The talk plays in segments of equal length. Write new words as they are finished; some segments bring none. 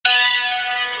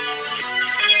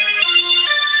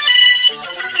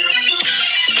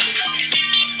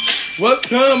What's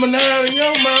coming out of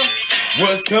your mouth?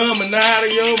 What's coming out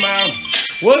of your mouth?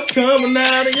 What's coming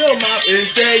out of your mouth?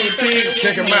 It's Shay P.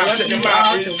 Check him out. Check him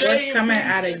out. What's coming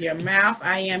out of your mouth?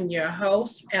 I am your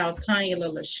host, Altanya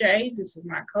Lachey. This is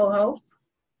my co-host,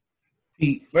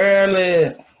 Pete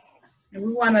Fairley. And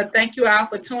we want to thank you all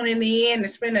for tuning in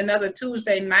and spend another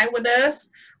Tuesday night with us.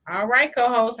 All right,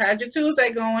 co-host, how's your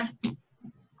Tuesday going?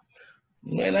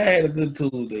 Man, I had a good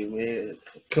Tuesday, man.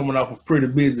 Coming off a pretty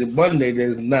busy Monday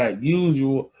that's not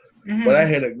usual. But I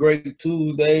had a great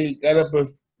Tuesday. Got up and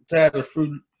tied the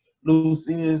fruit loose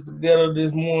ends together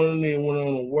this morning and went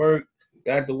on to work.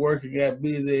 Got to work and got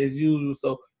busy as usual.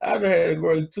 So I had a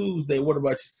great Tuesday. What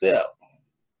about yourself?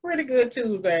 Pretty good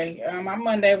Tuesday. My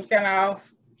Monday was kind of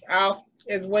off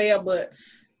as well, but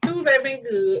Tuesday been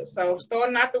good. So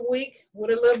starting out the week with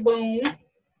a little boom.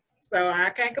 So I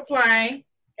can't complain.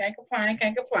 Can't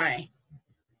complain.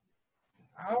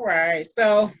 All right.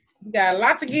 So we got a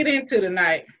lot to get into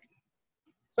tonight.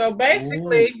 So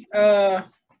basically,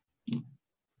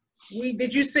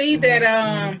 did you see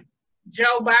that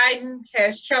Joe Biden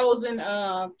has chosen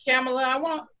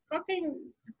Kamala? I can't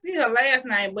see her last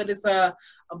name, but it's a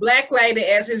black lady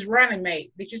as his running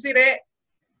mate. Did you see that?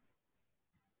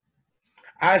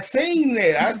 I seen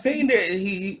that.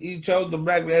 He chose the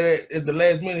black lady at the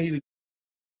last minute. He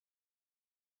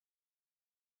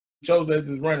chose as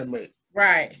his running mate.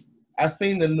 Right. I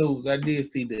seen the news. I did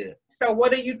see that. So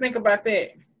what do you think about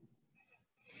that?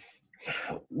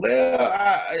 Well,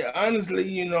 I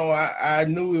honestly, I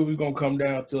knew it was gonna come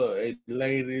down to a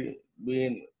lady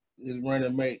being his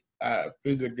running mate. I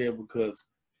figured that because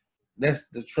that's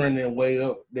the trending way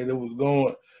up that it was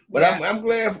going. But yeah. I'm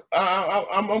glad.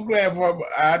 I'm glad for her.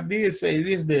 I did say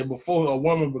this that before a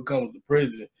woman becomes the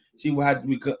president, she will have to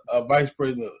be a vice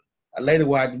president. A lady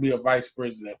will have to be a vice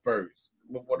president first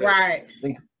before that. Right. I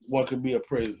think one could be a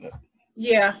president.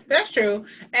 Yeah, that's true.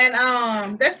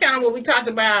 And that's kind of what we talked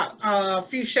about a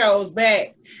few shows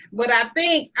back. But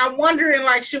I'm wondering,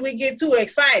 like, should we get too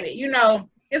excited?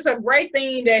 It's a great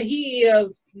thing that he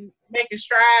is making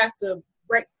strides to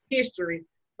break history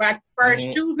by first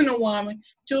choosing a woman,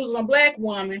 choosing a black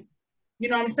woman. You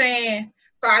know what I'm saying?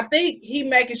 So I think he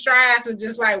making strides to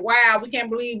just like, wow, we can't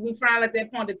believe we finally at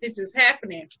that point that this is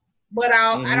happening. But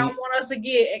I don't want us to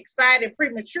get excited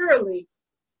prematurely.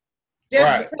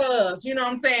 Just because, you know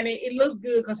what I'm saying, it looks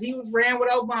good because he was ran with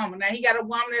Obama. Now he got a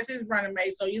woman that's his running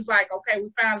mate, so he's like, okay, we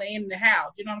finally in the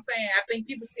house. You know what I'm saying? I think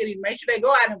people still need to make sure they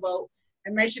go out and vote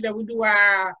and make sure that we do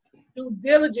our due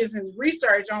diligence and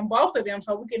research on both of them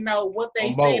so we can know what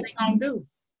they say they're going to do.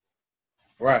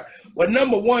 Right. Well,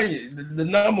 number one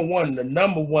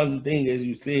thing, as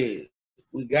you said,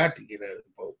 we got to get out of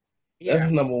the vote. Yeah.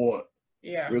 That's number one.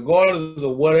 Yeah. Regardless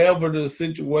of whatever the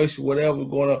situation, whatever's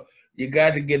going on, you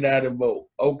got to get out and vote.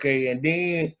 Okay, and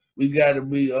then we got to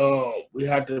be we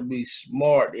have to be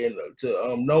smart and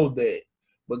to know that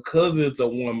because it's a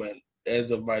woman as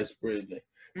the vice president,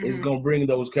 it's gonna bring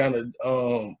those kind of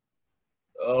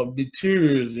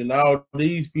deterrents and all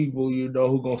these people,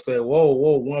 who gonna say, whoa,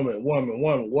 woman.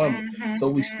 So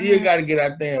we still got to get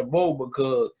out there and vote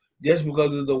just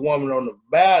because it's a woman on the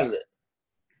ballot,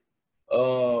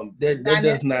 that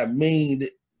does not mean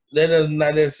that. That does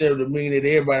not necessarily mean that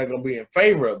everybody's going to be in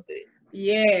favor of that.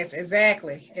 Yes,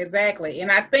 exactly.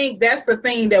 And I think that's the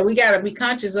thing that we got to be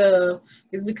conscious of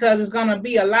is because it's going to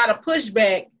be a lot of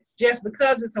pushback just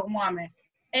because it's a woman.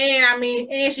 And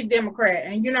she's Democrat.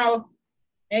 And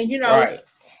right.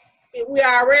 We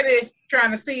already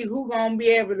trying to see who's going to be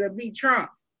able to beat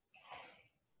Trump.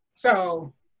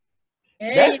 So.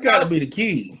 That's got to be the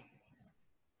key.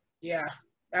 Yeah.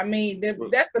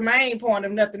 That's the main point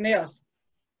of nothing else.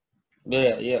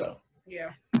 Yeah.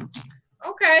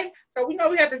 Okay, so we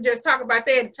have to just talk about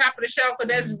that at the top of the show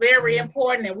because that's very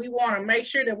important, and we want to make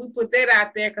sure that we put that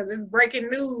out there because it's breaking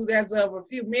news as of a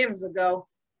few minutes ago.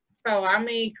 So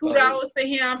kudos to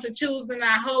him for choosing.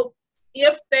 I hope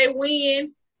if they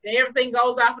win, that everything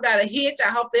goes off without a hitch. I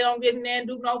hope they don't get in there and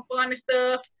do no funny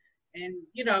stuff, and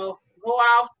go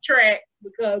off track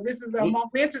because this is a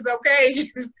momentous occasion.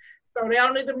 So they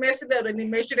don't need to mess it up. They need to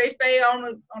make sure they stay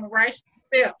on the right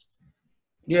steps.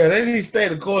 Yeah, they need to stay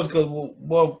the course because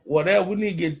whatever we need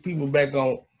to get people back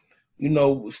on,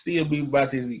 still be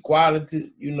about this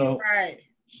equality, Right.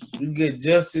 We get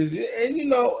justice, and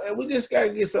and we just gotta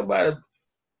get somebody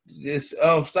this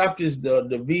stop this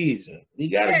division. We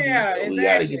gotta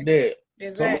get that.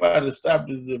 Exactly. Somebody to stop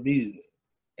this division.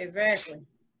 Exactly.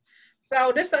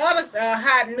 So this the other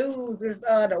hot news is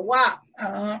the WAP,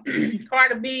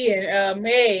 Cardi B and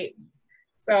Meg.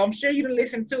 So I'm sure you done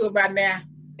listened to it by now.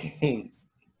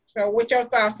 So what your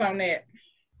thoughts on that?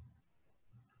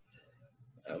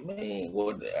 I mean,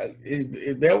 what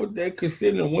is that what they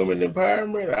consider women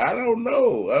empowerment? I don't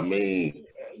know. I mean,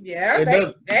 Yeah, it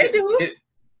does. they do. It,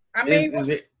 I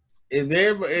mean, is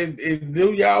there?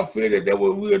 Do y'all feel that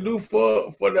what we'll do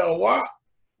for the WAP?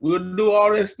 We'll do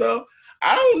all that stuff.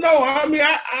 I don't know. I mean,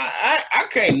 I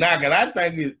can't knock it. I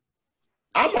think it.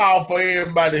 I'm all for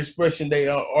everybody expressing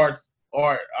their art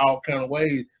all kind of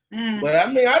ways. But I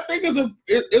mean, I think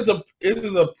it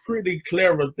is a pretty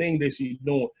clever thing that she's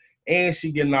doing, and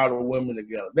she getting all the women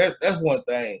together. That's one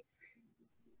thing.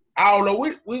 I don't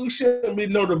know. We shouldn't be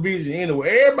no division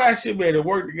anyway. Everybody should be able to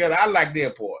work together. I like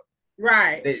that part.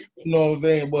 Right. You know what I'm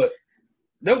saying? But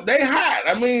they hot.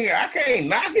 I mean, I can't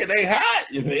knock it. They hot.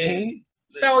 You mean?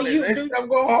 So that stuff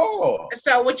go hard.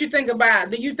 So what you think about?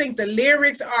 Do you think the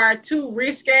lyrics are too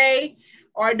risque,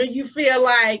 or do you feel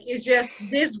like it's just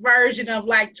this version of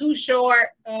like Too Short?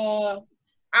 All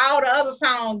the other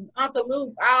songs, Uncle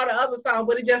Luke, all the other songs,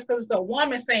 but it's just because it's a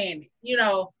woman saying it. You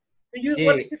know? What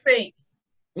do you think?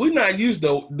 We're not used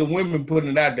to the women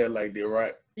putting it out there like that,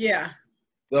 right? Yeah.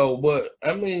 So, but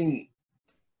I mean,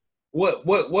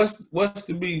 what's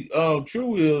to be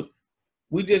true is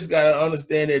we just gotta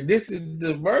understand that this is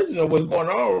the version of what's going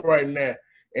on right now.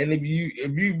 And if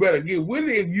you better get with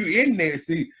it, if you in there,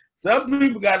 see, some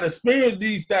people gotta experience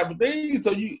these type of things.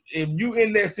 So if you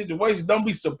in that situation, don't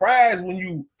be surprised when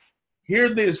you hear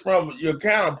this from your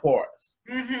counterparts.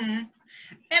 Mm-hmm. And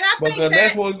I think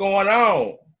that's what's going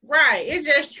on. Right. It's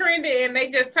just trendy, and they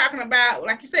just talking about,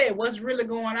 like you said, what's really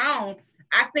going on.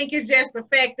 I think it's just the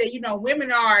fact that, you know, women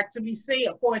are to be seen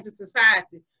according to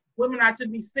society. Women are to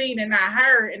be seen and not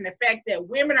heard. And the fact that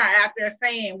women are out there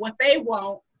saying what they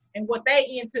want and what they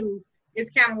into is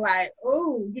kind of like,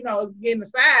 oh, you know, it's getting the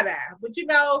side eye. But, you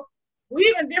know,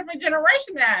 we in a different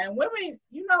generation now. And women,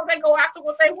 you know, they go after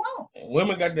what they want.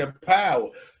 Women got their power.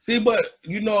 See, but,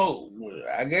 you know,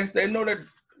 I guess they know that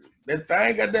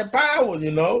thing got that power,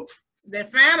 you know.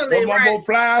 That finally, what my boy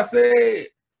Ply said.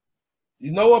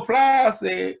 You know what Ply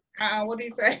said? What did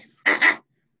he say?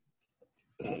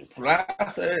 Ply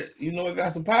said, you know, it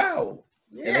got some power.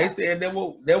 Yeah. And they said that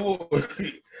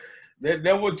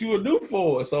what you would do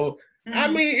for us. So, I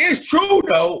mean, it's true,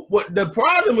 though. What the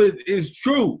problem is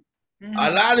true.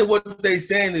 A lot of what they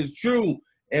saying is true,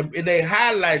 and they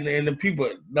highlighting it, and the people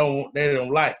don't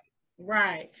like it.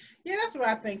 Right. Yeah, that's what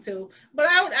I think too. But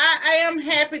I am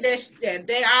happy that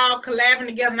they all collabing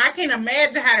together. And I can't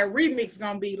imagine how the remix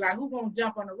gonna be. Like, who's gonna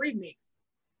jump on the remix?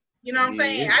 You know what I'm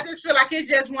saying? I just feel like it's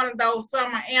just one of those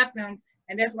summer anthems,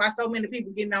 and that's why so many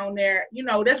people getting on there. You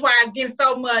know, that's why it's getting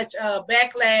so much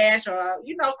backlash. Or,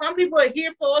 you know, some people are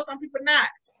here for it, some people not.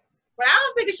 But I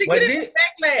don't think it should get any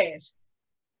backlash.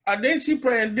 I think she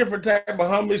playing different type of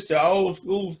homage to old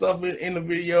school stuff in the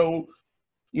video.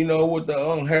 You know, with the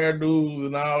hairdos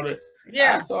and all that.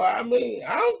 Yeah. So, I mean,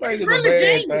 I don't think it's really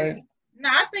a bad thing. No,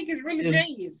 I think it's really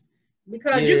genius.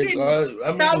 Because you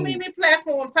get so many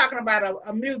platforms talking about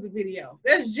a music video.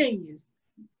 That's genius.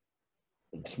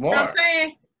 Smart. You know what I'm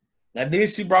saying? And then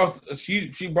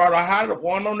she brought a hot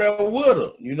one on there with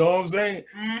her. You know what I'm saying?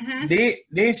 Mm-hmm.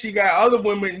 Then she got other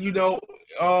women, you know,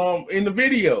 in the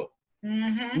video.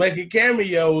 Mm-hmm. Making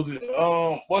cameos.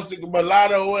 What's it,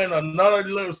 Mulatto and another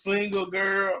little single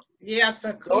girl. Yeah,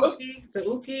 Sauki.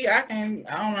 I don't know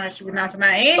how she pronounce it now.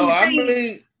 And so, I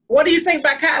mean, what do you think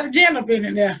about Kylie Jenner being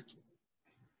in there?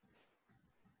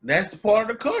 That's part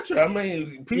of the culture. I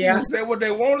mean, people say what they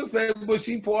want to say, but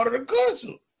she part of the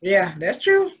culture. Yeah, that's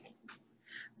true.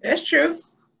 That's true.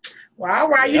 Well, all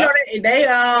right. Yeah. You know,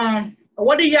 they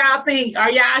what do y'all think?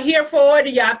 Are y'all here for it? Do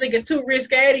y'all think it's too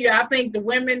risque? Do y'all think the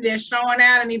women that's showing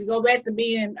out and need to go back to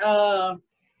being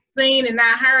seen and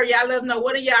not heard? Y'all let them know.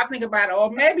 What do y'all think about it? Or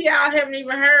maybe y'all haven't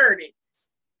even heard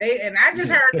it. And I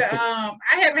just heard the I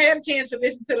haven't had a chance to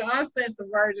listen to the uncensored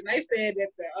version. They said that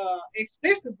the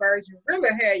explicit version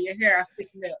really had your hair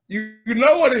sticking up. You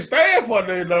know what it stands for,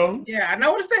 they know. Yeah, I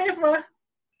know what it stands for.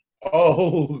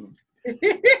 Oh.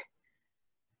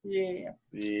 Yeah.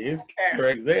 Yeah, it's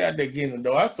crazy. They out there getting it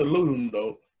though. I salute them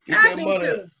though. Get that money.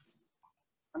 Too.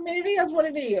 I mean, it is what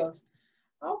it is.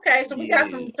 Okay, so we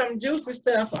got some juicy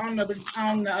stuff on the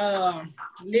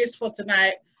list for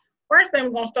tonight. First thing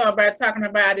we're gonna start by talking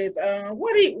about is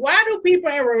why do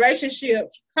people in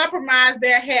relationships compromise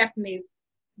their happiness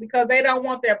because they don't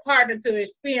want their partner to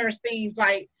experience things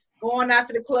like going out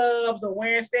to the clubs or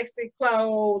wearing sexy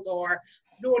clothes or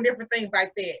doing different things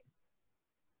like that.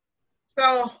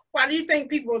 So why do you think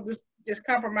people just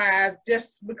compromise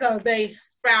just because their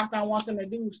spouse don't want them to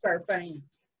do certain things?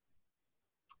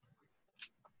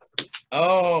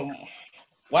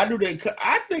 Why do they?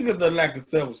 I think it's a lack of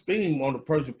self-esteem on the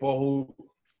person who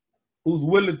who's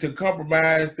willing to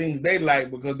compromise things they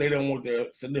like because they don't want their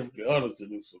significant others to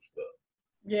do some stuff.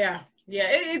 Yeah, yeah,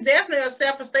 it's definitely a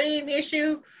self-esteem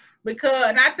issue because,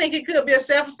 and I think it could be a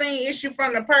self-esteem issue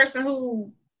from the person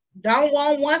who don't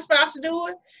want one spouse to do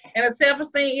it, and a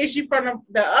self-esteem issue from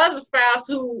the other spouse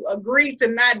who agreed to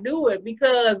not do it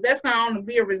because that's going to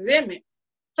be a resentment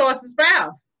towards the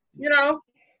spouse, you know?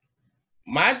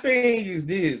 My thing is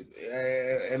this,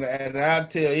 and I'll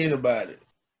tell anybody,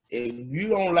 if you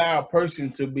don't allow a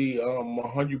person to be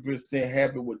 100%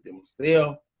 happy with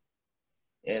themselves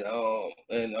and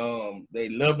they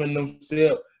loving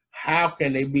themselves, how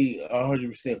can they be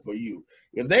 100% for you?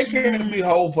 If they can't be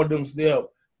whole for themselves,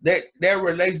 that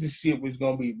relationship is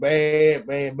gonna be bad,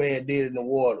 dead in the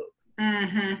water.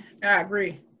 I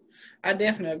agree. I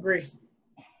definitely agree.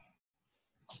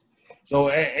 So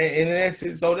and that's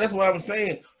it. So that's what I'm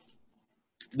saying.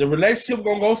 The relationship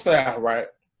gonna go south, right?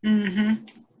 And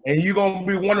you're gonna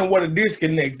be wondering what a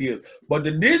disconnect is. But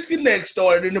the disconnect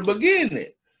started in the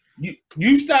beginning.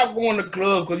 You stop going to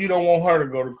clubs because you don't want her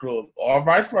to go to clubs, or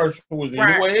vice versa, which is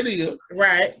the way it is.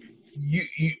 Right.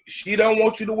 She don't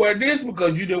want you to wear this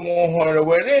because you didn't want her to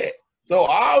wear that. So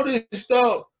all this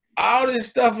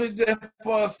stuff is just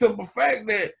for a simple fact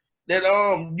that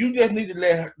you just need to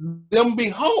let them be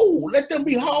whole. Let them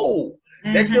be whole.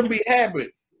 Let them be happy.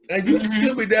 And you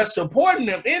should be there supporting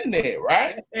them in there,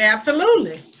 right?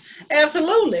 Absolutely.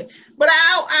 Absolutely. But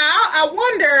I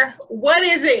wonder, what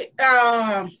is it?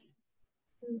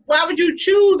 Why would you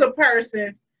choose a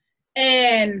person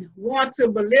and want to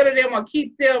belittle them or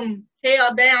keep them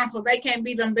held down so they can't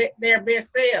be their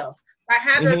best selves? Like,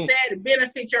 how does that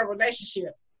benefit your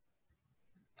relationship?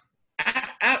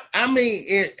 I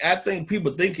mean, I think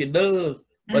people think it does,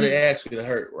 but it actually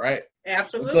hurt, right?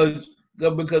 Absolutely.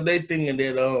 Because they thinking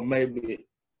that maybe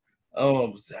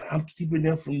I'm keeping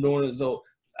them from doing it, so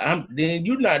then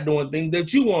you're not doing things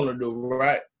that you want to do,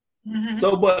 right?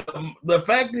 So, but the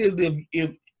fact is,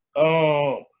 if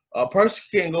a person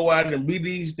can go out and be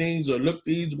these things or look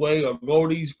these way or go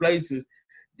these places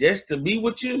just to be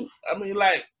with you, I mean,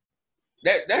 like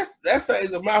that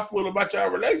says a mouthful about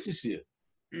your relationship.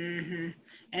 And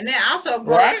that also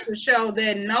goes to show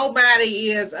that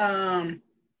nobody is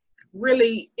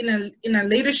really in a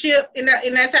leadership in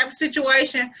that type of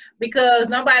situation, because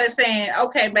nobody's saying,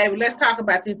 okay, baby, let's talk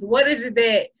about this. What is it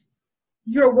that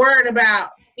you're worried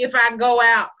about if I go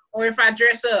out or if I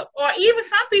dress up? Or even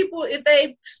some people, if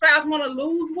they spouse want to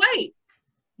lose weight,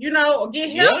 you know, or get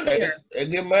healthier. They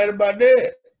get mad about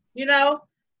that. You know?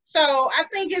 So I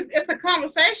think it's a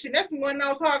conversation. That's one of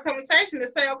those hard conversations to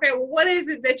say, okay, well, what is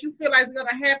it that you feel like is going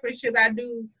to happen? Should I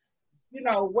do, you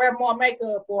know, wear more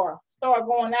makeup or start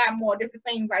going out more, different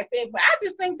things like that? But I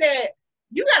just think that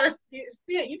you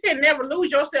can never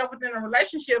lose yourself within a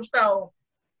relationship. So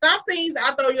some things,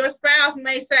 although your spouse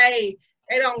may say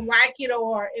they don't like it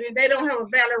or and they don't have a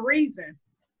valid reason,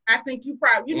 I think you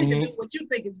need to do what you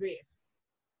think is best.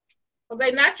 But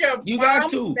they not your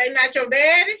mom, they not your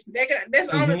daddy. That's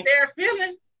only their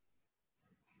feeling.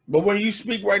 But when you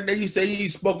speak right there, you say you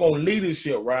spoke on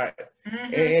leadership, right?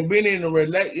 And being in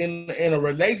a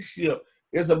relationship,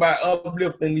 it's about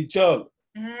uplifting each other,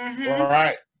 all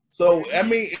right? So I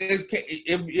mean,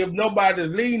 if nobody's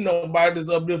leading, nobody's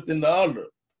uplifting the other,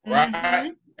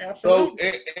 right?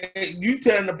 Absolutely. So you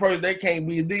telling the person they can't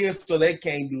be this, so they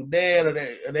can't do that,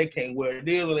 or they can't wear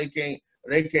this, or they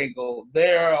can't go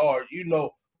there, or you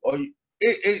know, or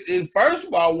it first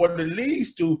of all, what it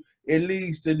leads to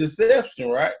deception,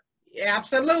 right?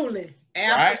 Absolutely.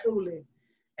 Right?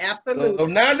 Absolutely. So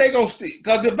now they're gonna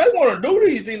because if they want to do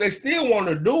these things, they still want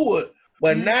to do it,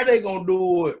 but now they're gonna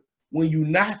do it when you're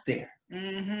not there.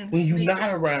 When you're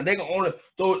not around, they're gonna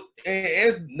only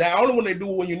it's now only when they do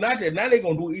it when you're not there. Now they're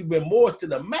gonna do even more to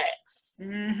the max.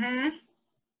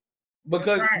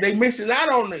 Because they missing out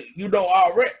on it, you know,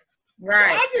 already.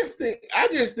 Right. So I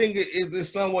just think it's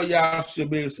somewhere y'all should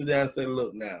be able to sit down and say,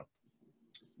 look now,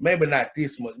 maybe not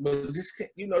this much, but just,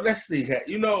 you know, let's see how,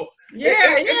 you know,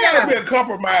 it gotta be a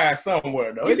compromise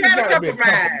somewhere though. It gotta be a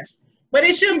compromise. But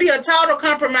it shouldn't be a total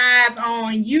compromise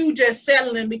on you just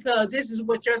settling because this is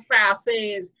what your spouse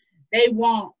says they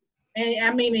want. And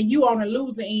I mean, and you on the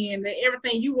loser end, that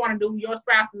everything you want to do, your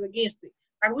spouse is against it.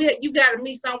 Like you gotta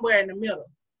meet somewhere in the middle.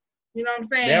 You know what I'm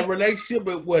saying? That relationship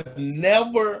would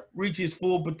never reach its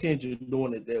full potential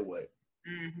doing it that way.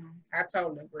 I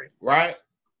totally agree. Right?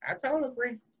 I totally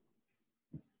agree.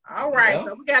 All right,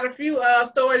 so we got a few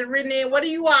stories written in. What do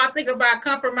you all think about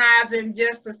compromising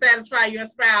just to satisfy your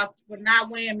spouse with not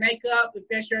wearing makeup if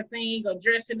that's your thing, or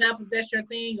dressing up if that's your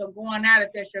thing, or going out if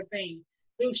that's your thing?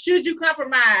 Should you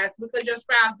compromise because your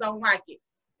spouse don't like it?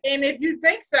 And if you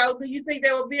think so, do you think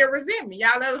there will be a resentment?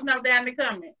 Y'all let us know down in the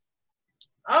comments.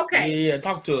 Okay. Yeah,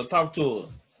 talk to her. Talk to her.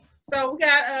 So we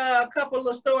got a couple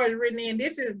of stories written in.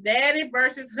 This is Daddy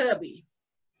versus Hubby.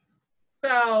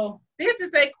 So this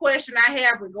is a question I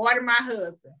have regarding my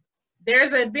husband.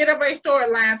 There's a bit of a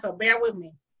storyline, so bear with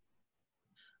me.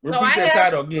 Repeat that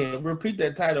title again. Repeat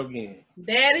that title again.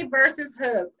 Daddy versus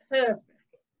husband.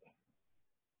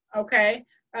 Okay.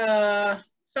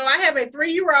 So I have a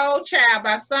 3-year-old child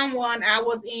by someone I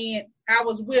was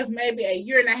with maybe a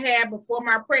year and a half before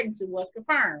my pregnancy was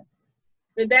confirmed.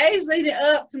 The days leading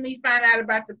up to me finding out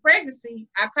about the pregnancy,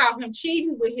 I caught him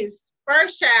cheating with his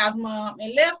first child's mom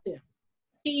and left him.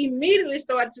 He immediately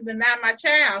started to deny my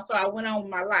child, so I went on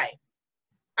with my life.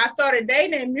 I started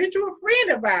dating a mutual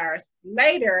friend of ours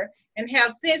later and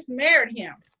have since married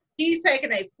him. He's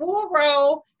taken a full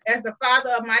role as the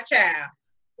father of my child.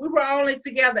 We were only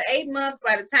together 8 months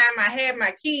by the time I had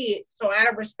my kid, so out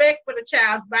of respect for the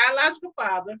child's biological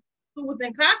father, who was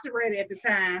incarcerated at the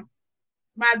time,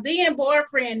 my then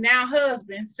boyfriend, now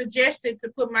husband, suggested to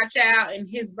put my child in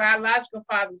his biological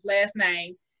father's last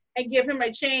name and give him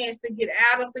a chance to get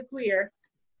out with a clear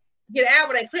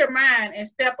mind and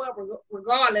step up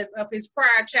regardless of his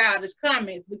prior childish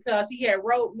comments, because he had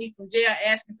wrote me from jail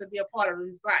asking to be a part of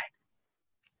his life.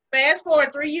 Fast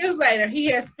forward 3 years later, he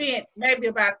has spent maybe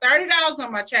about $30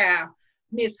 on my child,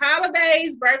 missed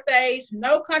holidays, birthdays,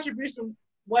 no contribution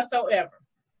whatsoever.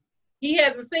 He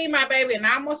hasn't seen my baby in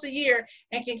almost a year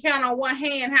and can count on one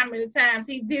hand how many times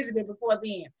he visited before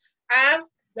then.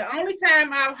 The only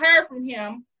time I've heard from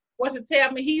him was to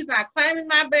tell me he's not claiming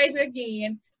my baby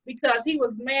again because he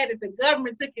was mad that the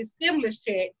government took his stimulus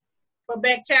check for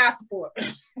back child support.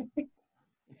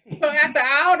 So after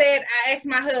all that, I asked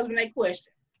my husband a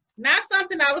question. Not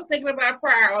something I was thinking about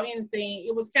prior or anything.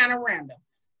 It was kind of random.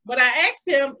 But I asked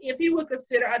him if he would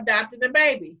consider adopting the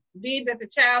baby, being that the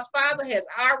child's father has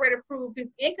already proved his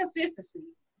inconsistency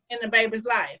in the baby's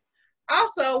life.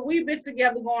 Also, we've been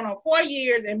together going on 4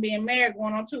 years and being married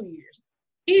going on 2 years.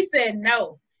 He said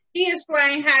no. He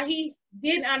explained how he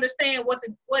didn't understand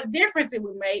what difference it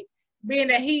would make, being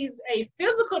that he's a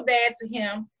physical dad to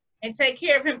him and take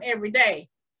care of him every day.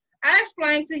 I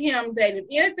explained to him that if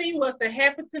anything was to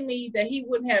happen to me, that he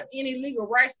wouldn't have any legal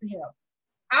rights to him.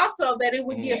 Also, that it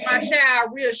would give my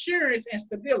child reassurance and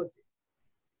stability.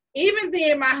 Even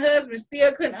then, my husband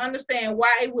still couldn't understand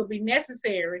why it would be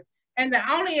necessary, and the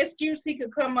only excuse he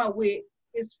could come up with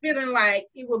is feeling like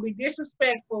it would be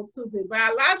disrespectful to the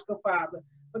biological father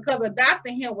because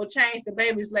adopting him would change the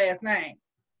baby's last name.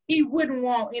 He wouldn't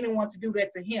want anyone to do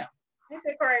that to him. Isn't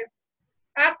that crazy?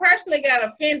 I personally got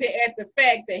offended at the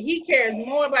fact that he cares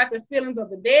more about the feelings of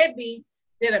the deadbeat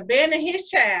that abandoned his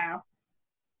child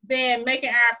than making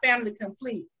our family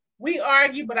complete. We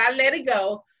argue, but I let it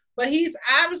go. But he's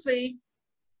obviously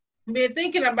been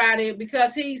thinking about it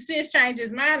because he's since changed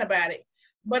his mind about it.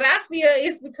 But I feel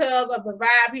it's because of the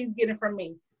vibe he's getting from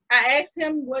me. I asked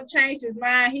him what changed his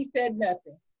mind. He said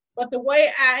nothing. But the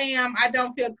way I am, I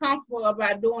don't feel comfortable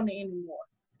about doing it anymore.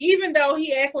 Even though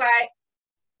he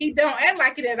don't act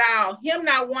like it at all. Him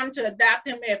not wanting to adopt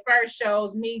him at first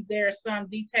shows me there's some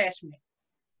detachment.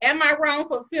 Am I wrong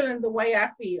for feeling the way I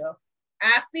feel?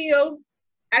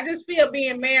 I just feel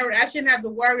being married, I shouldn't have to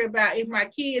worry about if my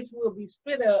kids will be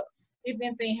split up if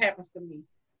anything happens to me.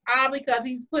 All because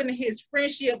he's putting his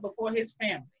friendship before his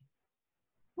family.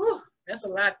 Whew, that's a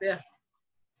lot there.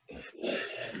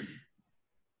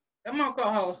 Come on,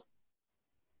 co-host.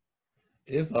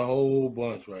 It's a whole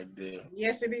bunch right there.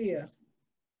 Yes, it is.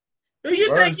 Do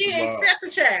you think he accept the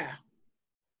child?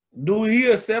 Do he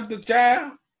accept the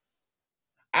child?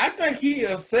 I think he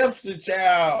accepts the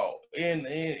child in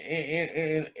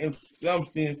some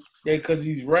sense because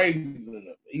he's raising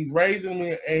him. He's raising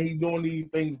him and he's doing these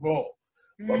things for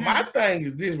him. But my thing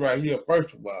is this right here,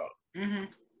 first of all.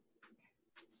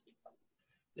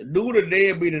 The dude a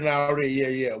deadbeat and all that,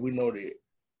 yeah, we know that.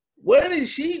 What is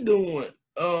she doing?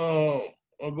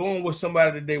 Going with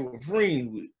somebody that they were friends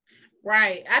with.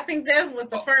 Right. I think that was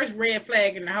the first red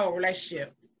flag in the whole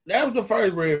relationship. That was the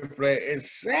first red flag. And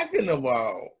second of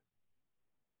all,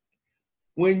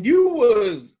 when you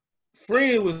was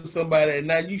friends with somebody and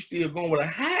now you still going with a,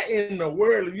 how in the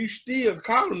world are you still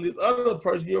calling this other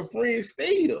person your friend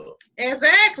still?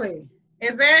 Exactly.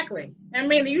 I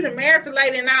mean, you done married the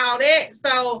lady and all that.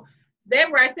 So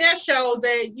that right there shows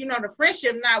that, you know, the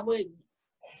friendship not what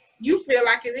you feel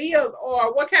like it is.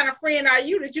 Or what kind of friend are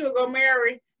you that you would go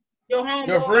marry your homeboy?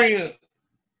 Your friend,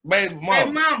 baby mama.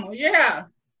 Baby mama, yeah.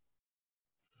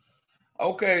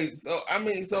 Okay, so I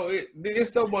mean, so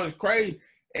there's so much crazy,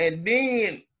 and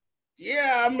then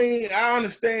Yeah, I mean, I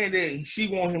understand that she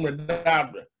want him to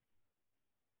adopt her.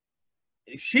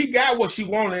 She got what she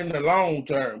wanted in the long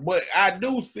term, but I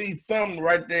do see something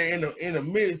right there in the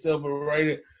midst of it right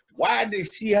there. Why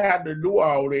did she have to do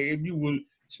all that? If you would,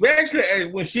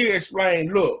 especially when she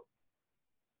explained, look,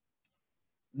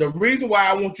 the reason why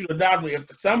I want you to adopt me, if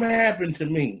something happened to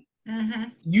me,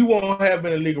 you won't have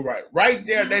any legal right. Right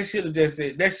there, that should have just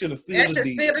said, that should have sealed the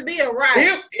deal. Seal the deal,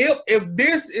 right? If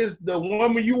this is the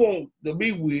woman you want to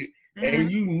be with,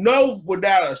 and you know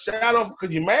without a shadow,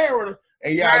 because you married her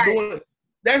and y'all doing it,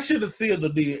 that should have sealed the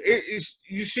deal.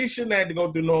 She shouldn't have to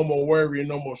go through no more worry,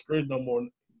 no more stress, no more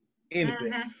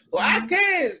anything. So I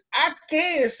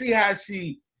can see how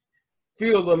she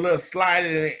feels a little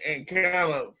slighted and kind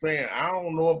of saying, I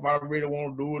don't know if I really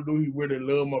want to do it. Do he really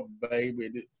love my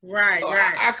baby? Right, so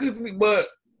right. I could see, but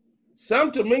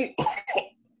some to me,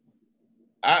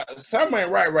 something ain't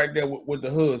right there with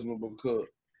the husband, because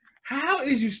how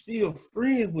is you still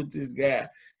friends with this guy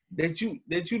that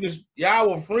you just,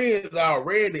 y'all were friends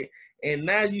already, and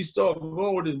now you start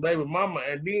going with this baby mama,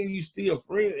 and then you still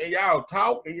friends, and y'all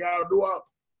talk and y'all do all.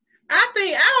 I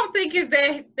don't think it's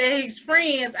that he's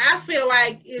friends. I feel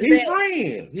like He's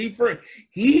friends.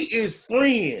 He is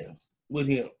friends with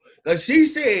him. Because she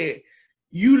said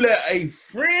you let a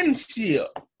friendship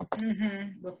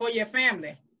before your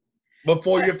family. Your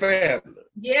family.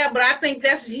 Yeah, but I think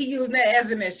he using that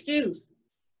as an excuse,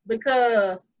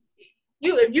 because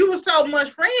if you were so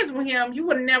much friends with him, you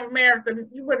would have never married them.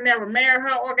 You would never marry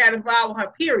her or got involved with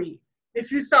her. Period.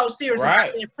 If you're so serious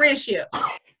about that friendship.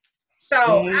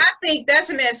 So I think that's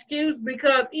an excuse,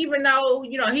 because even though,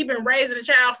 he been raising a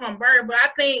child from birth, but I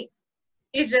think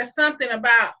it's just something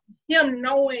about him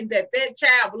knowing that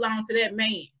child belongs to that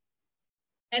man.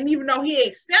 And even though he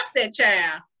accepts that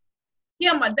child,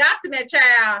 him adopting that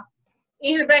child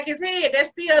in the back of his head, that's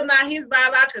still not his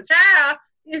biological child.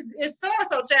 It's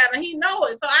so-and-so child, and he know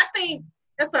it. So I think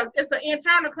it's an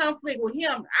internal conflict with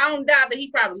him. I don't doubt that he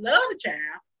probably loved the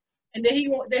child and that he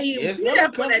was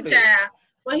there for that child.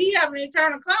 But he have an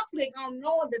internal conflict on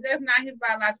knowing that that's not his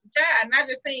biological child. And I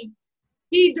just think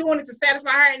he doing it to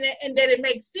satisfy her, and that it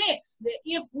makes sense that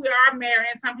if we are married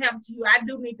and something happens to you, I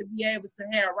do need to be able to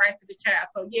have rights to the child.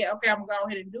 So yeah, okay, I'm gonna go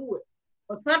ahead and do it.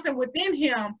 But something within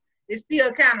him is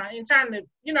still kind of internally,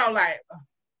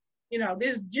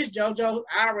 this is just JoJo.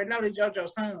 I already know this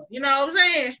JoJo's son. You know what I'm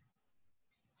saying?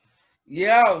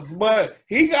 Yes, but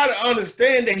he got to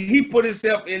understand that he put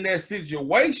himself in that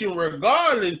situation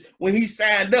regardless when he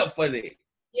signed up for that.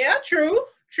 Yeah, true.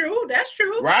 That's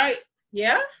true. Right?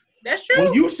 Yeah, that's true.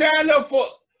 When you sign up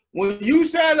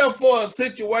for a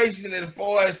situation as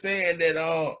far as saying that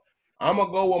I'm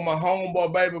gonna go with my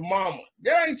homeboy baby mama,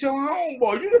 that ain't your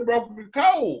homeboy. You done broke the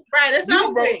code. Right, that's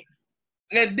over.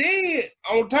 And then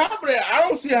on top of that, I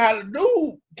don't see how the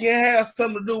dude can have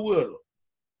something to do with her.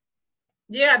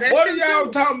 Yeah, that's what are y'all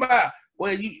talking about?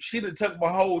 Well, she done took my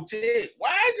whole check. Why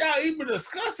are y'all even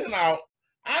discussing all?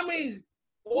 I mean,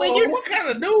 what kind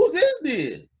of dude is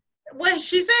this? Well,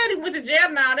 she said he went to jail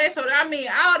and all that, so I mean,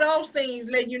 all those things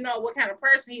let you know what kind of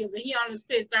person he is. And he only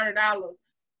spent $30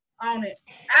 on it.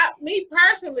 Me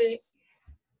personally,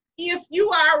 if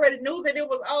you already knew that it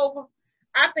was over,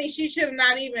 I think she should have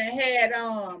not even had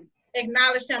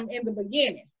acknowledged him in the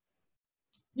beginning.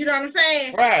 You know what I'm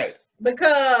saying? Right.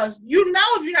 Because if you're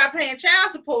not paying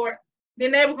child support,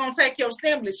 then they were gonna take your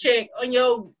stimulus check on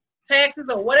your taxes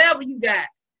or whatever you got.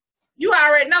 You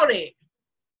already know that.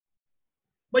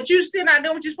 But you still not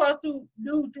doing what you're supposed to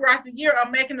do throughout the year, or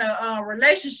making a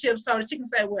relationship so that you can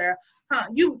say, well,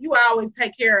 you always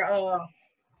take care of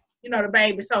the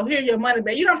baby. So here's your money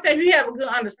back. You know what I'm saying? If you have a good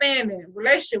understanding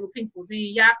relationship with people, then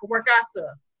y'all can work out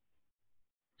stuff.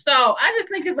 So I just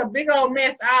think it's a big old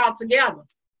mess altogether.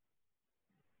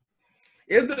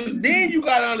 Then you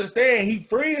gotta understand he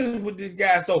friends with this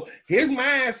guy, so his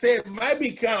mindset might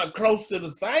be kind of close to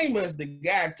the same as the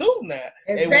guy too now.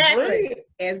 Exactly.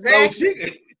 So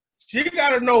she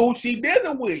gotta know who she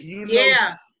dealing with,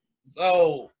 Yeah.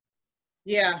 So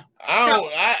yeah.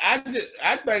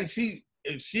 I think she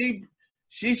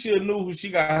should have knew who she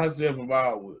got herself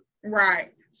involved with.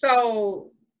 Right.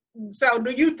 So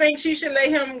do you think she should let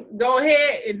him go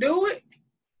ahead and do it?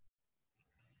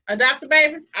 Adopt the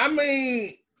baby? I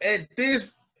mean, at this,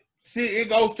 it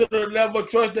goes to the level of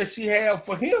trust that she has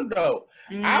for him, though.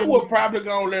 I would probably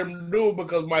gonna let him do it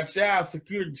because my child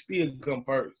security still come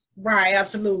first. Right,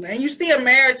 absolutely. And you still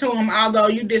married to him, although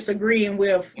you disagreeing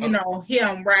with,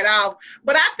 him right off.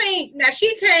 But I think now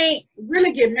she can't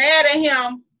really get mad at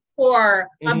him for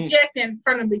objecting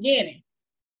from the beginning.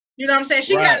 You know what I'm saying?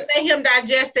 She got to let him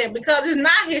digest it, because it's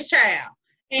not his child.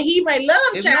 And he may love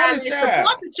the It's child not and his support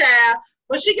child. the child,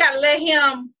 but she got to let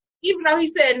him, even though he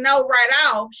said no right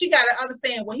off, she got to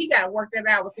understand, well, he got to work that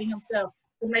out within himself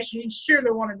to make sure he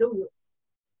surely want to do it.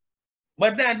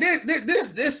 But now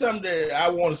this something that I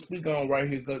want to speak on right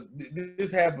here because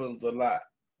this happens a lot,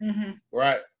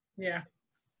 right? Yeah.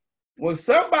 When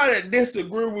somebody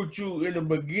disagree with you in the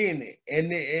beginning,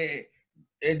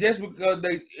 and just because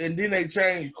then they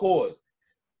change course,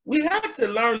 we have to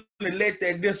learn to let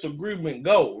that disagreement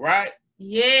go, right?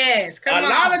 Yes, come on. A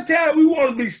lot of times we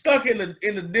want to be stuck in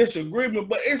the disagreement,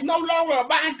 but it's no longer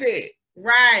about that.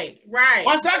 Right.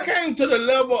 Once I came to the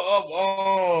level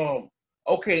of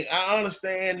okay, I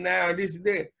understand now this and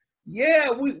that.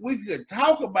 Yeah, we could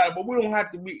talk about it, but we don't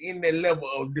have to be in that level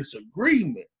of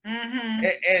disagreement.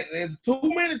 And too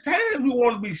many times we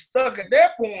want to be stuck at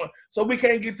that point, so we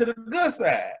can't get to the good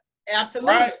side.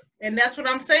 Absolutely. Right? And that's what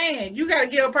I'm saying. You got to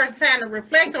give a person time to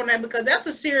reflect on that because that's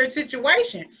a serious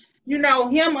situation. You know,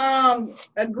 him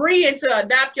agreeing to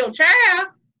adopt your child,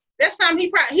 that's something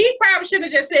he probably should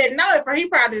have just said no, or he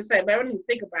probably didn't say, but I need to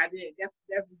think about it.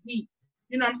 That's deep.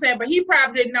 You know what I'm saying? But he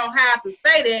probably didn't know how to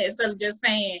say that instead of just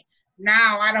saying, no,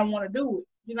 I don't want to do it.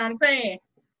 You know what I'm saying?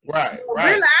 Right.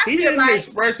 Really, he didn't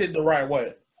express it the right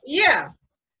way. Yeah.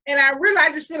 And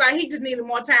I just feel like he just needed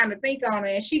more time to think on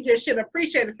it. And she just should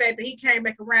appreciate the fact that he came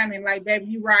back around and like, baby,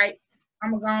 you right.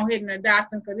 I'm going to go ahead and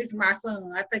adopt him because this is my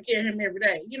son. I take care of him every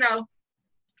day, you know.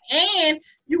 And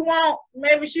you want,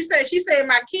 maybe she said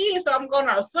my kids, so I'm going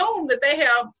to assume that they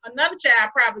have another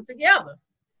child probably together.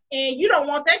 And you don't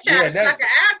want that child to be like an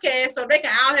outcast so they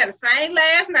can all have the same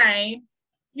last name.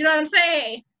 You know what I'm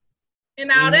saying? And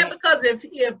all that, because if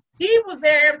he was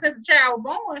there ever since the child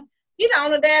was born, he the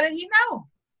only daddy he know.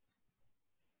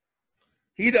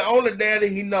 He the only daddy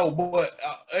he know. But,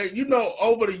 you know,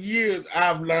 over the years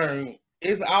I've learned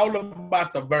it's all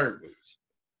about the verbiage.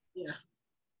 Yeah.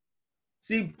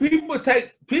 See, people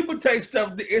take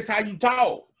stuff, it's how you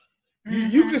talk.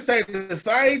 You can say the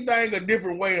same thing a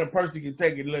different way, and a person can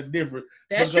take it a little different.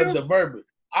 That's because true. the verbiage.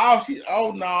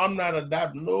 Oh no, I'm not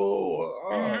adopting.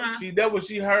 No, see, that what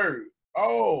she heard.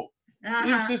 Your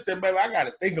sister, baby, I got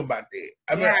to think about that.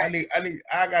 I mean,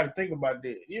 I got to think about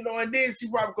that. You know, and then she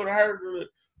probably could have heard it,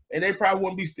 and they probably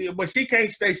wouldn't be still. But she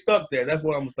can't stay stuck there. That's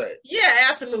what I'm saying. Yeah,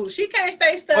 absolutely. She can't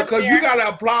stay stuck because there. you gotta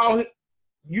applaud.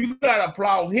 You gotta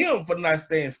applaud him for not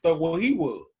staying stuck where he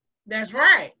was. That's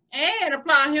right. And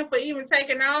applaud him for even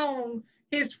taking on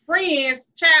his friend's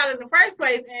child in the first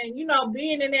place and, you know,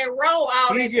 being in that role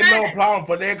all he that get time. no applause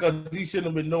for that because he shouldn't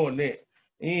have been doing that.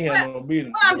 He ain't had no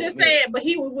business. Well, I'm just saying, but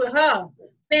he was with her,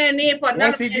 standing in for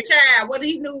another man's child. What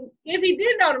he knew, if he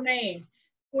did know the man,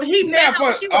 when he met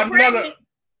her, she was pregnant,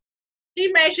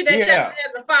 he made sure that child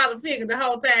has a father figure the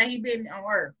whole time he been on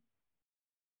earth.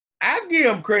 I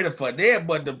give him credit for that,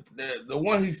 but the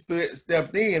one he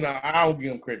stepped in, I don't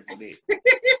give him credit for that.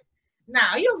 No,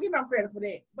 you don't get no credit for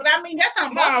that. But I mean, that's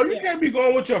on both. No, you can't be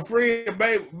going with your friend,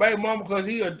 baby mama, because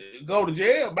he'll go to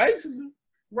jail, basically.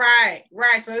 Right.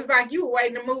 So it's like you were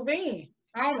waiting to move in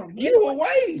on him. You were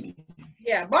waiting.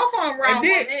 Yeah, both of them wrong on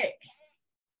that.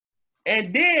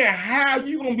 And then how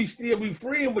you gonna still be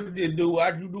friends with the dude?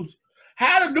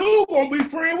 How the dude gonna be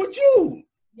friend with you?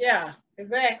 Yeah,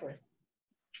 exactly.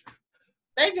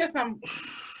 They just some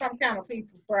kind of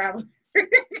people, probably.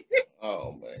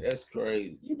 Oh man, that's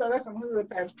crazy. You know, that's some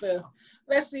hood type stuff.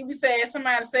 Let's see.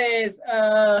 Somebody says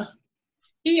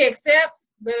he accepts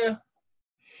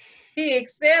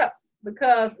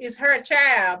because it's her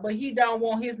child, but he don't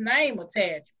want his name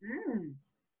attached.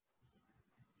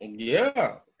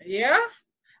 Yeah. Yeah.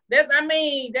 That's kind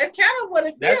of what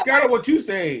it feels. That's kind of what you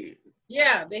said.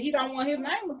 Yeah, that he don't want his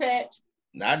name attached.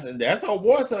 That's her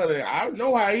boy telling. I don't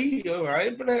know how I ain't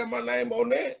gonna have my name on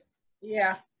that.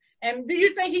 Yeah. And do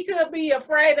you think he could be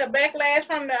afraid of backlash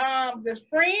from this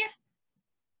friend?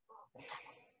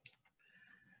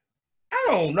 I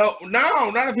don't know. No,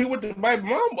 not if he went to baby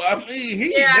mama. I mean,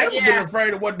 he never been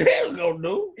afraid of what they're gonna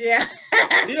do. Yeah.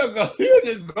 He'll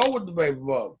just go with the baby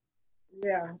mama.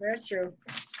 Yeah, that's true.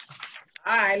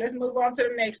 All right, let's move on to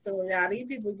the next story, y'all. These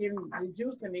people getting the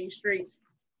juice in these streets.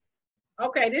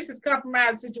 Okay, this is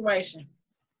compromised situation.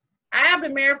 I have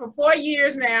been married for 4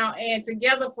 years now and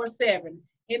together for 7.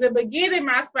 In the beginning,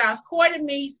 my spouse courted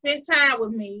me, spent time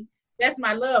with me. That's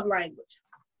my love language.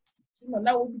 You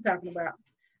know what we're talking about.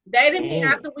 Dated me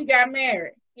after we got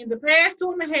married. In the past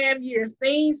 2.5 years,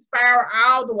 things spiral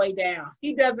all the way down.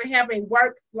 He doesn't have a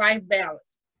work-life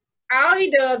balance. All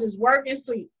he does is work and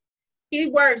sleep. He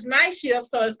works night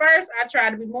shifts, so at first I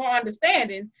tried to be more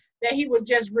understanding that he was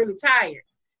just really tired.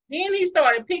 Then he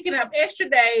started picking up extra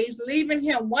days, leaving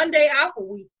him 1 day off a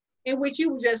week, in which he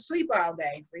would just sleep all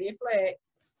day. Red flag.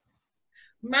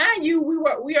 Mind you,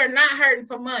 we are not hurting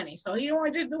for money. So he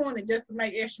wasn't just doing it just to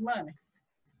make extra money.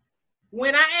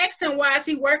 When I asked him why is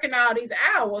he working all these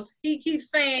hours, he keeps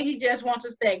saying he just wants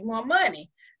to stack more money.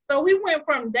 So we went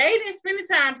from dating, spending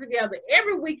time together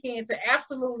every weekend to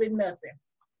absolutely nothing.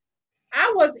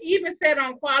 I was even set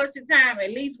on quality time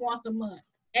at least once a month.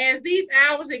 As these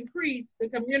hours increased, the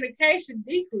communication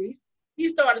decreased. He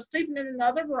started sleeping in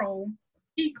another room.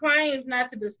 He claims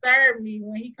not to disturb me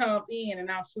when he comes in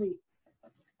and I'm asleep.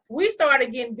 We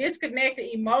started getting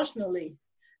disconnected emotionally.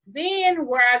 Then,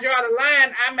 where I draw the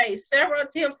line, I made several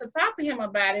attempts to talk to him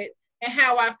about it and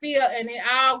how I feel, and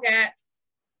all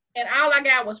I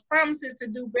got was promises to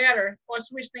do better or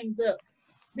switch things up.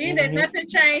 Then that nothing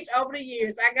changed over the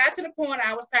years. I got to the point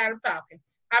I was tired of talking.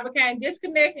 I became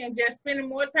disconnected and just spending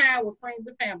more time with friends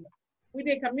and family. We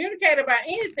didn't communicate about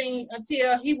anything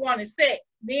until he wanted sex.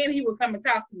 Then he would come and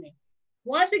talk to me.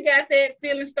 Once he got that,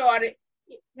 it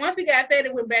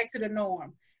went back to the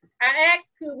norm. I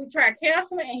asked, could we try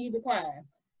counseling, and he declined.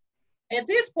 At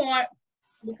this point,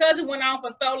 because it went on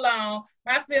for so long,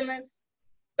 my feelings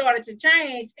started to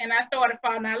change, and I started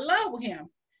falling out of love with him.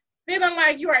 Feeling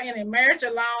like you are in a marriage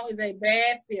alone is a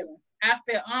bad feeling. I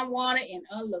feel unwanted and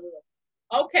unloved.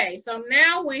 Okay, so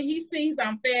now when he sees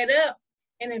I'm fed up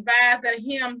and I advise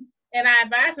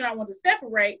him I want to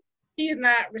separate, he is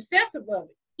not receptive of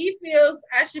it. He feels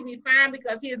I should be fine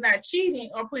because he is not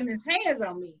cheating or putting his hands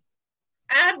on me.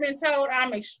 I've been told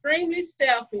I'm extremely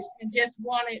selfish and just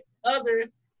wanted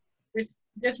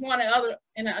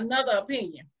another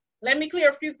opinion. Let me clear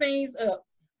a few things up.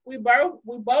 We both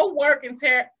work and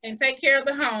take care of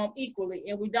the home equally,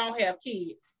 and we don't have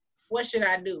kids. What should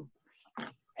I do?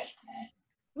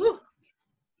 Whew.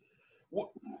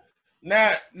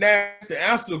 Now, to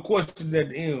answer the question at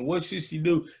the end, what should she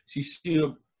do? She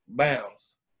should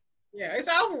bounce. Yeah, it's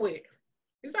over with.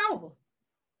 It's over.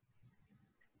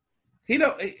 He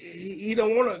don't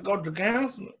want to go to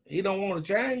counseling. He don't want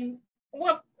to change.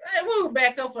 Well, we'll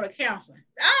back up for the counseling.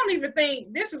 I don't even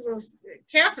think this is a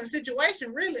counseling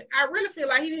situation, really. I really feel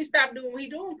like he needs to stop doing what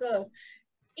he's doing because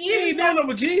he ain't doing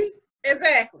no G.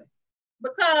 Exactly.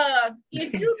 Because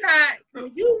if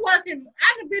you working,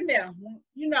 I've been there.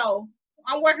 You know,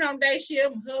 I'm working on day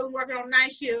shift, my husband working on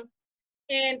night shift.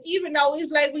 And even though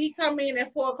it's late when he come in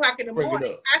at 4 o'clock in the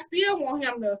morning, I still want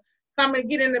him to come and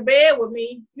get in the bed with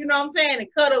me, you know what I'm saying,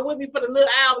 and cuddle with me for the little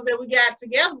hours that we got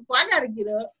together before I got to get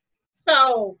up.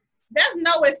 So that's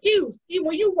no excuse. Even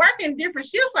when you work in different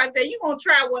shifts like that, you're going to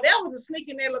try whatever to sneak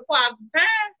in that little quality time.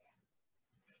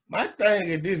 My thing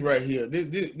is this right here.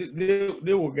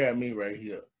 This what got me right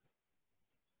here.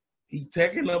 He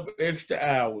taking up extra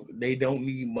hours. They don't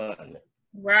need money.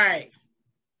 Right.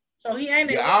 So he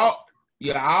ain't.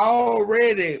 You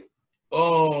already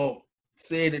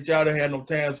said that y'all don't have no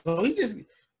time. So you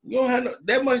don't have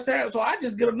that much time. So I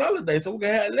just get another day so we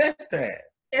can have less time.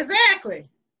 Exactly.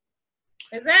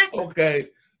 Okay.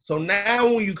 So now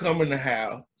when you come in the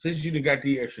house, since you done got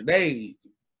the extra days,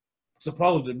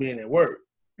 supposed to being at work,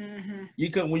 when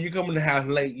you come in the house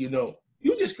late, you know,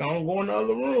 you just gonna go in the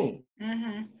other room.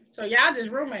 So y'all just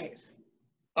roommates.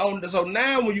 Oh, so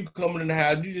now when you come in the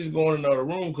house, you just go in another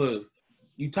room because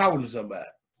you talking to somebody.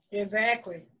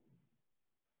 Exactly.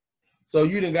 So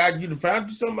you done found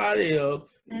you somebody else.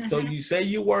 So you say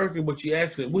you're working, but you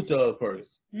actually with the other person.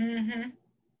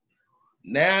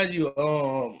 Now you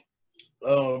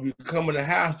come in the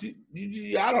house.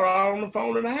 Y'all are all on the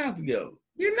phone in the house together.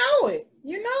 You know it.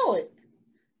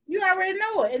 You already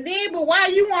know it. And then, but why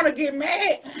you want to get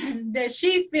mad that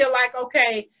she feel like,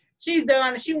 okay, she's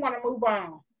done and she want to move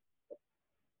on.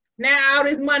 Now all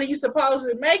this money you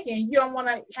supposedly making, you don't want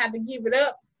to have to give it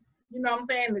up. You know what I'm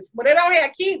saying? But they don't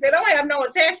have kids. They don't have no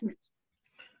attachments.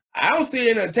 I don't see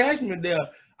an attachment there.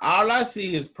 All I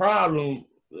see is problem.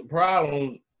 But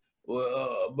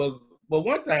the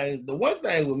one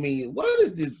thing with me is, what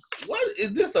is this? What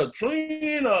is this, a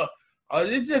trend or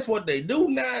is it just what they do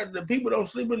now? The people don't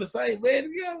sleep in the same bed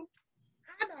together?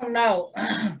 I don't know.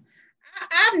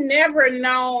 I've never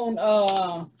known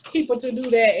people to do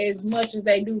that as much as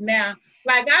they do now.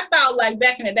 Like I thought, like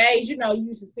back in the days, you know, you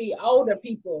used to see older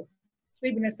people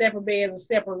sleeping in separate beds and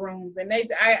separate rooms, and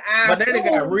but then they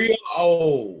got real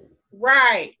old.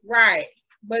 Right.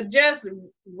 But just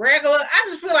regular, I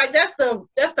just feel like that's the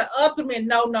ultimate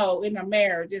no in a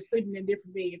marriage, is sleeping in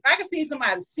different beds. If I can see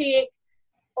somebody sick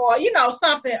or, you know,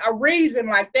 something, a reason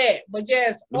like that, but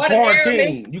just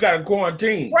quarantine. You got to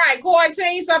quarantine. Right,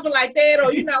 quarantine, something like that.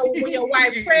 Or, you know, when your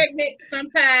wife's pregnant,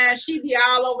 sometimes she be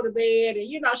all over the bed and,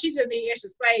 you know, she just need extra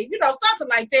space, you know, something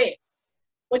like that.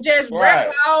 But just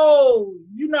regular,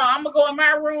 you know, I'm going to go in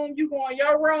my room, you go in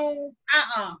your room.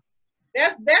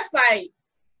 That's like,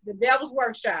 The devil's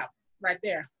workshop right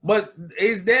there. But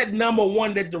is that number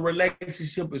one that the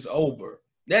relationship is over?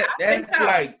 That's so.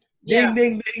 like Yeah.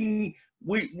 ding ding ding.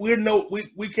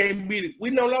 We can't be, we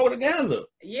no longer together.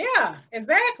 Yeah,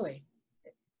 exactly.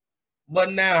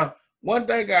 But now one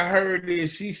thing I heard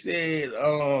is she said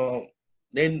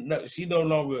she no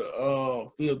longer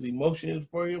feels emotions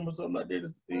for him or something like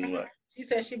that. Mm-hmm. Like. She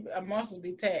said she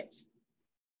emotionally detached.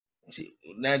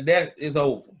 Now that is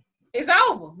over. It's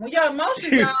over. When your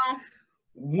emotions gone.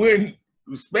 When,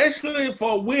 especially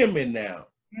for women now.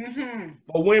 Mm-hmm.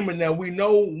 For women now, we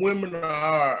know women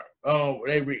are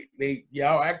they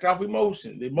y'all act off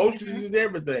emotions. Emotions is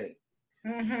everything.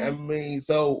 Mm-hmm. I mean,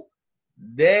 so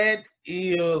that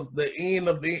is the end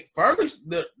of the first.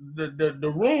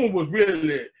 The room was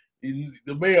really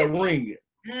the bell ringing.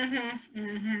 Mm-hmm.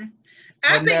 Mm-hmm.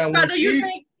 I think so. Do you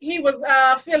think he was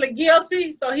feeling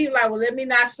guilty? So he like, well, let me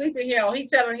not sleep in here. Or he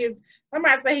telling his,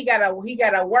 somebody say he got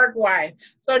a work wife.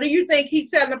 So do you think he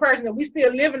telling the person that we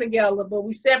still living together, but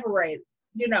we separated?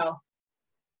 You know,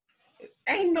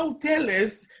 ain't no telling.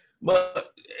 But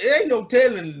it ain't no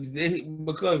telling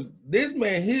because this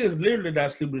man here is literally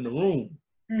not sleeping in the room.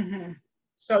 Mm-hmm.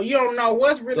 So you don't know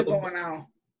what's really going on.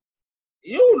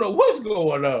 You don't know what's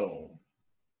going on.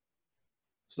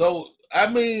 So I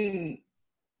mean,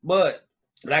 but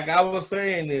like I was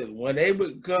saying, is when they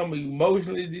become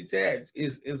emotionally detached,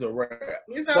 it's a wrap.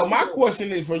 So my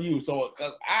question is for you. So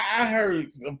because I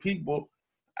heard some people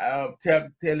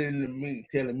telling me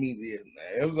this.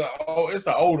 It's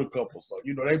an older couple, so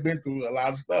you know they've been through a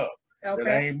lot of stuff that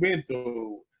I ain't been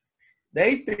through.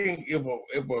 They think if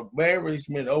a marriage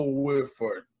been over with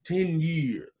for 10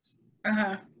 years,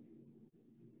 yeah,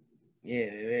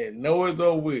 they know it's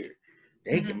over with,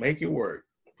 they can make it work.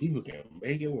 People can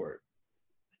make it work.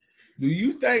 Do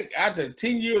you think after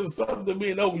 10 years or something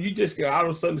being over, you just can all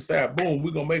of a sudden decide, boom,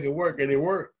 we're gonna make it work, and it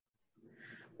work?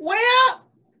 Well,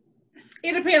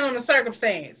 it depends on the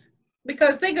circumstance.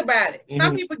 Because think about it.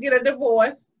 Some people get a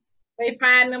divorce, they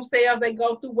find themselves, they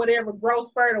go through whatever growth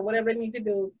spurt or whatever they need to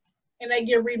do, and they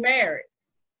get remarried.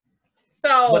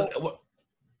 So but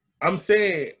I'm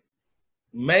saying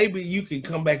maybe you can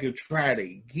come back and try it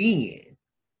again.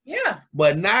 Yeah.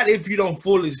 But not if you don't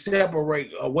fully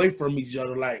separate away from each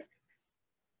other, like,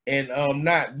 and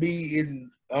not be in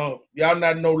y'all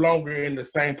not no longer in the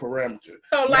same parameter.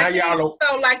 So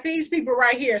like these people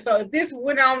right here. So if this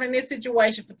went on in this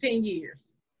situation for 10 years,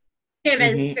 can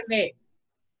they reconnect?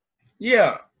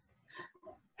 Yeah.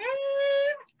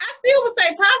 I still would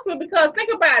say possible because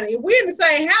think about it. If we're in the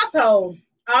same household,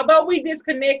 although we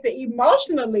disconnected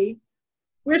emotionally,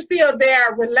 we're still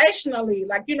there relationally.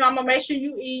 Like, you know, I'm gonna make sure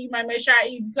you eat, you might make sure I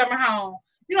eat you coming home.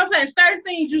 You know what I'm saying? Certain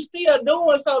things you still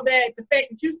doing so that the fact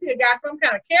that you still got some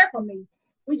kind of care for me,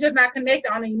 we just not connected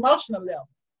on an emotional level.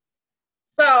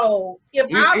 So if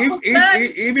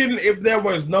even if there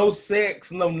was no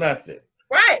sex, no nothing.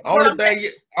 Right. Only thing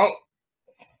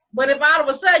but if all of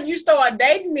a sudden you start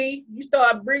dating me, you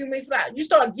start bringing me flowers, you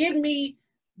start getting me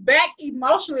back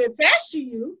emotionally attached to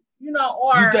you, you know,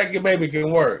 or you think it maybe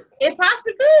can work? It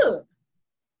possibly could.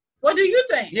 What do you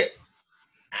think? Yeah,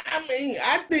 I mean,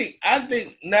 I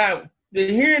think now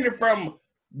hearing it from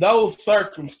those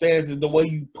circumstances, the way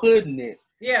you putting it,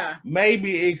 yeah,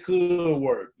 maybe it could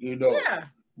work, you know. Yeah.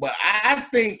 But I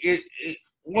think it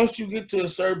once you get to a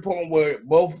certain point where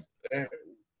both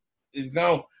is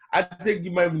gone, I think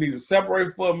you maybe need to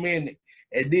separate for a minute,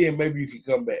 and then maybe you can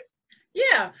come back.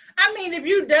 Yeah, I mean, if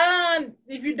you done,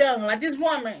 like this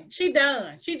woman, she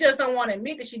done. She just don't want to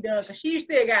admit that she done because she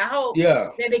still got hope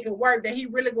that it could work, that he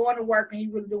really going to work and he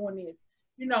really doing this,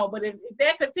 you know. But if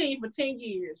that continued for 10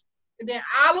 years, and then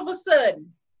all of a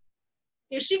sudden,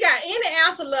 if she got any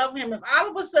ounce of love for him, if all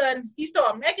of a sudden he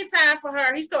start making time for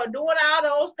her, he start doing all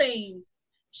those things,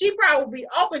 she probably would be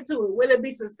open to it. Will it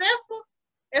be successful?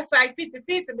 It's like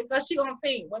 50-50 because she gonna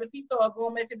think, what if he start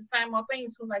going back to the same old thing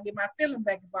as soon as I get my feelings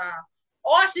back involved?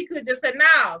 Or she could just say,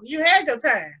 no, you had your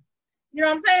time. You know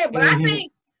what I'm saying? But I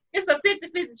think it's a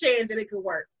 50-50 chance that it could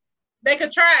work. They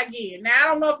could try again. Now, I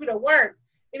don't know if it'll work.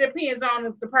 It depends on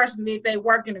if the person that they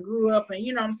working and grew up and,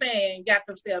 you know what I'm saying, got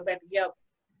themselves back together.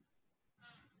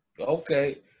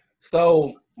 Okay.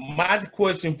 So my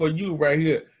question for you right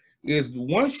here is,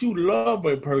 once you love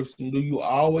a person, do you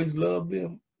always love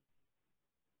them?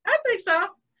 I think so.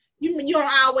 You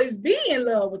don't always be in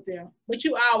love with them, but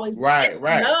you always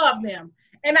love them.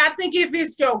 And I think if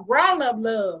it's your grown-up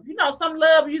love, you know, some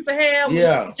love you used to have when you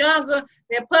were younger,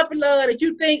 that puppy love that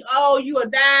you think, oh, you will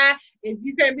die if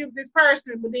you can't be with this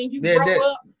person, but then you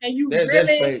grow up and you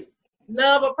really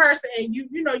love a person and you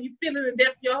know, you feel it in the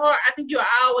depth of your heart. I think you'll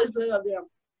always love them.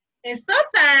 And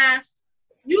sometimes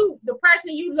the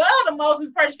person you love the most is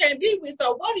the person you can't be with.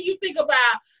 So what do you think about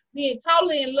being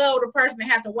totally in love with a person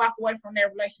and have to walk away from their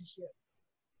relationship?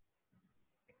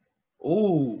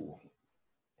 Ooh.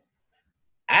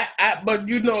 But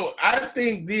I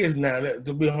think this now,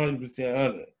 to be 100%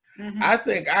 honest. Mm-hmm. I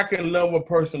think I can love a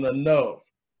person enough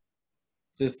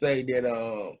to say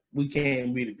that we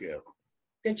can't be together.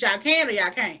 That y'all can or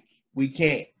y'all can't? We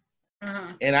can't.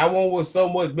 Uh-huh. And I want what's so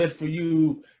much better for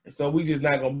you, so we just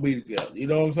not gonna be together. You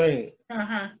know what I'm saying?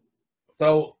 Uh-huh.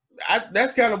 So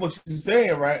that's kind of what you're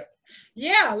saying, right?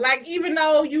 Yeah, like even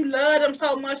though you love them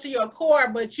so much to your core,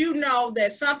 but you know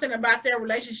that something about their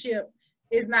relationship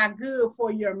is not good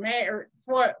for your marriage,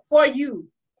 for you.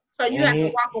 So you have to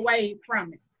walk away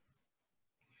from it.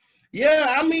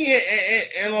 Yeah, I mean,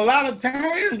 and a lot of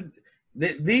times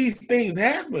these things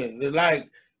happen. Like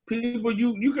people,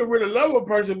 you can really love a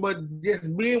person, but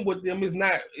just being with them is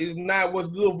not what's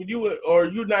good for you, or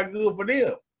you're not good for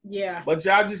them. Yeah. But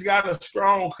y'all just got a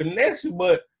strong connection,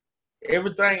 but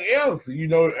everything else,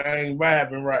 ain't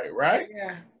vibing right?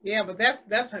 Yeah, but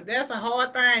that's a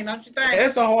hard thing, don't you think?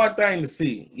 It's a hard thing to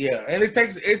see, yeah, and I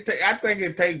think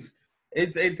it takes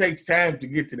time to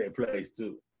get to that place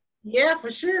too. Yeah,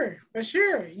 for sure.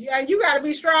 Yeah, you got to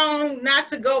be strong not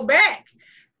to go back,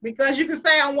 because you can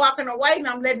say I'm walking away and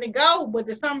I'm letting it go, but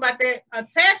there's something about that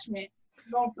attachment.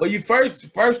 Well, you first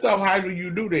off, how do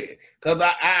you do that? Because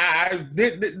I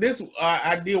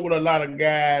deal with a lot of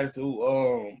guys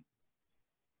who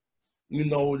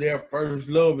their first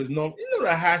love is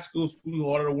the high school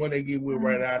sweetheart, or the one they get with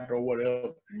right after or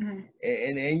whatever,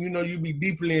 and you be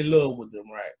deeply in love with them,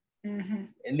 right? Mm-hmm.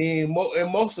 And then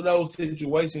in most of those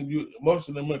situations, most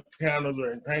of them encounters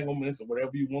or entanglements or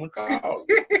whatever you want to call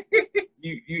it,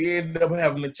 you end up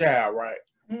having a child, right?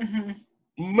 Mm-hmm.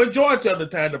 Majority of the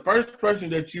time, the first person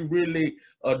that you really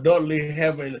adultly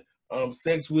having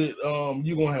sex with,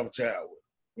 you're gonna have a child with.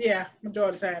 Yeah,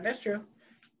 majority of the time, that's true.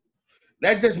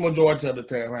 That's just majority of the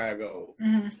time how it goes.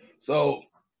 Mm-hmm. So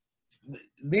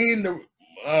then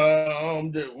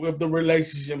with the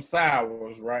relationship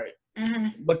sours, right?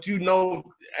 Mm-hmm. But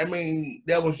I mean,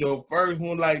 that was your first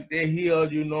one like that here,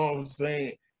 you know what I'm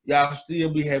saying? Y'all still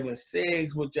be having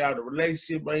sex, but y'all the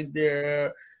relationship ain't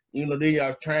there. Then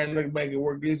y'all trying to make it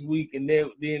work this week, and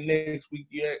then next week,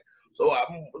 yeah. So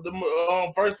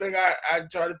the first thing I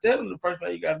try to tell them, the first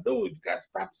thing you got to do is you got to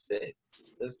stop the sex.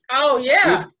 Oh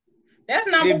yeah, that's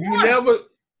number one.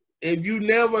 If you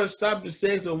never stop the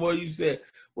sex, or what you said,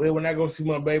 well, when I go see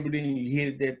my baby, then you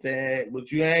hit that thing,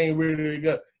 but you ain't really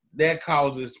got. That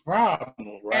causes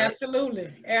problems, right? Absolutely.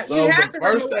 So the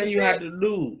first thing you have to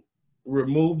do,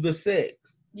 remove the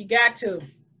sex. You got to.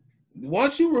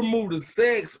 Once you remove the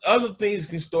sex, other things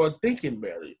can start thinking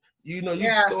better. You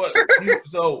start.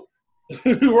 So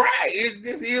right, it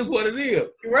just is what it is.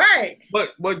 Right.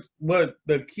 But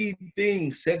the key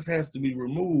thing, sex has to be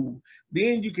removed.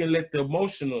 Then you can let the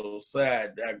emotional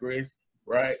side digress,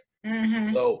 right?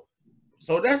 Mm-hmm.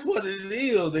 So that's what it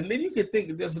is, and then you can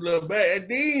think just a little bit,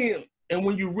 and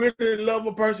when you really love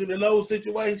a person in those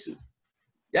situations,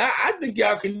 I think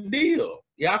y'all can deal.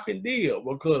 Y'all can deal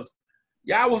because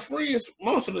y'all was friends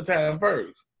most of the time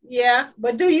first. Yeah,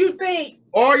 but do you think?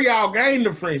 Or y'all gained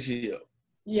the friendship.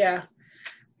 Yeah,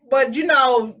 but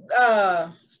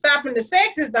stopping the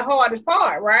sex is the hardest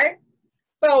part, right?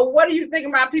 So what do you think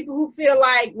about people who feel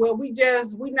like, well, we're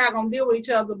not gonna deal with each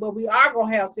other, but we are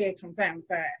gonna have sex from time to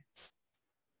time?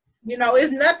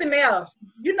 It's nothing else.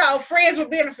 Friends with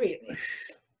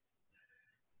benefits.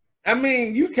 I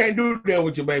mean, you can't do that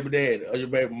with your baby daddy or your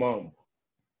baby mama.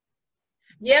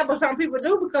 Yeah, but some people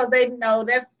do because they know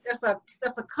that's a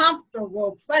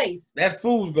comfortable place. That's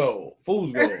fool's gold.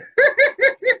 Fool's gold.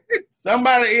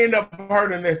 Somebody end up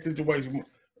hurt in that situation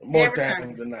more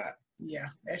times than not. Yeah,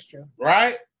 that's true.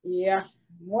 Right? Yeah.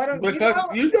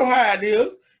 Because you know how it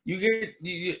is.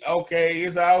 Okay,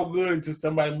 it's all good until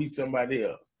somebody meets somebody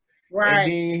else. Right.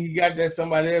 And then he got that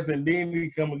somebody else, and then he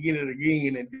come and get it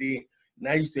again, and then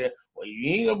now you said, well,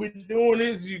 you ain't gonna be doing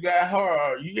this, you got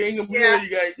her, you ain't gonna be there,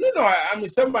 I mean,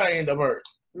 somebody end up hurt.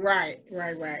 Right.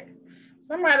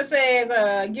 Somebody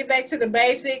says, get back to the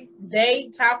basic,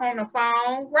 date, talk on the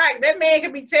phone. Right, that man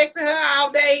could be texting her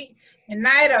all day and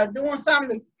night or doing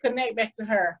something to connect back to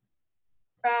her.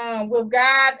 With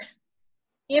God,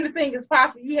 anything is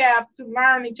possible. You have to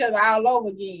learn each other all over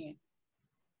again.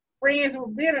 Friends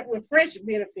with friendship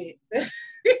benefits.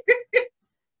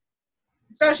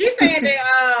 So she's saying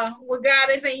that with God,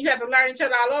 anything you have to learn each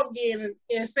other all over again,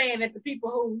 and saying that the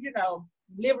people who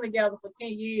living together for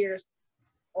 10 years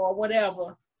or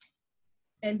whatever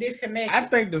and disconnected. I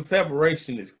think the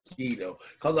separation is key though,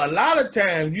 because a lot of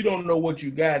times you don't know what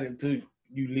you got until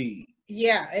you leave.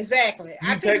 Yeah, exactly.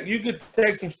 You could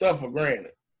take some stuff for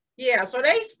granted. Yeah, so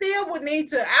they still would need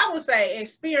to, I would say,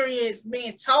 experience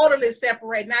being totally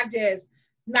separate, not just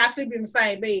not sleeping in the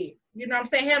same bed. You know what I'm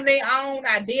saying? Having their own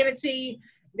identity,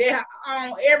 their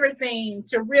own everything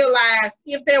to realize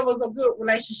if there was a good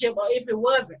relationship or if it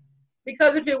wasn't.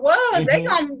 Because if it was, they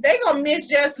gonna miss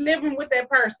just living with that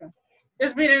person,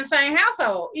 just being in the same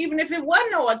household, even if it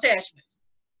wasn't no attachment.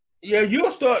 Yeah,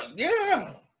 you'll start.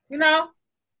 Yeah, you know.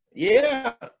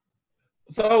 Yeah.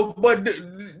 So, but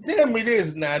tell me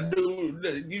this now,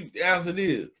 dude. You answer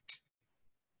this.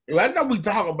 If I know we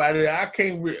talk about it, I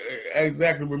can't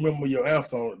exactly remember your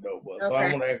answer on it though. But so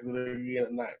I want to ask it again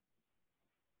tonight.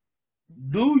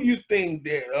 Do you think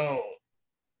that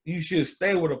you should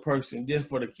stay with a person just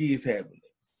for the kids' happiness?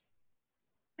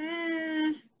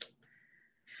 I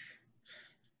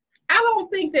don't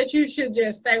think that you should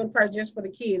just stay with a person just for the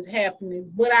kids' happiness,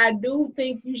 but I do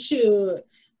think you should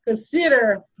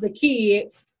consider the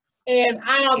kids and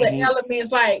all the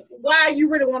elements, like why you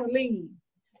really want to leave.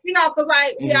 You know, because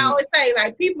like we always say,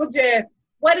 like people just,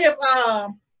 what if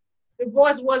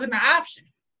divorce wasn't an option?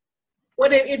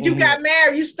 What if you got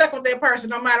married, you stuck with that person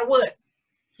no matter what?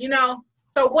 You know?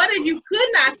 So what if you could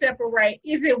not separate?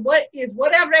 Is it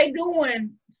whatever they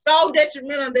doing so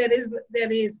detrimental that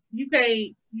is you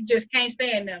just can't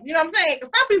stand them? You know what I'm saying?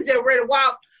 Because some people just ready to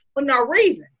walk for no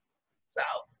reason.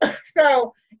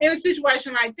 So in a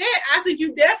situation like that, I think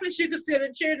you definitely should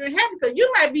consider children happy, because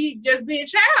you might be just being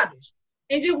childish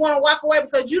and just want to walk away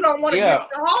because you don't want to get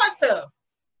the hard stuff.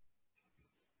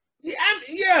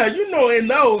 Yeah, you know, in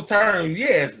those terms,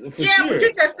 yes, for sure. But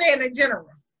you're just saying in general.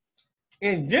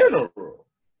 In general.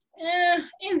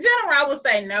 In general, I would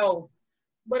say no.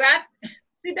 But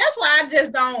that's why I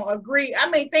just don't agree. I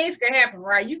mean, things can happen,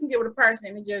 right? You can get with a person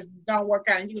and it just don't work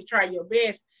out, and you can try your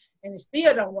best and it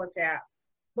still don't work out.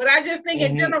 But I just think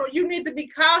in general, you need to be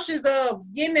cautious of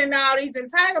getting in all these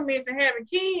entanglements and having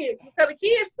kids, because the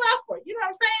kids suffer. You know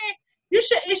what I'm saying?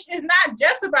 It's not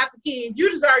just about the kids. You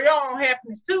deserve your own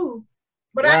happiness too.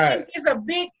 But I think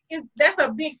that's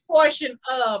a big portion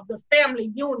of the family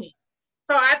unit.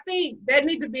 So I think that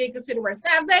needs to be in consideration.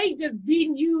 Now, if they just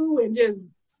beating you and just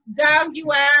dog you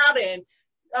out and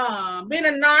being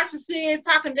a narcissist,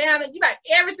 talking down, and you like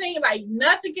everything, like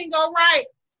nothing can go right,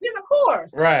 then of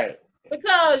course. Right.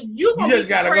 Because you just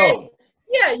gotta go.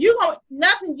 Yeah, you are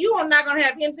not gonna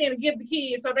have anything to give the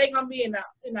kids, so they're gonna be in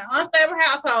an unstable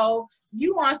household.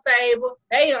 You unstable,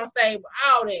 they unstable,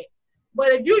 all that.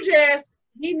 But if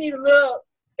you need a little,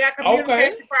 got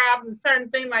communication problems, certain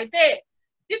things like that,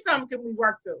 it's something can be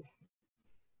worked through.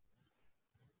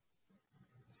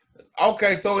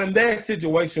 Okay, so in that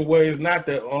situation where it's not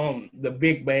the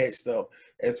big bad stuff,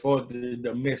 as far as the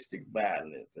domestic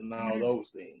violence and all those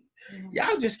things,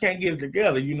 y'all just can't get it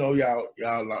together. You know, y'all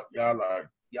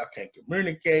can't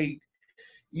communicate.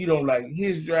 You don't like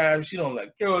his drive, she don't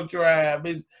like your drive.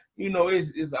 It's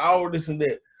all this and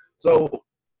that. So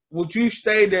would you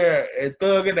stay there and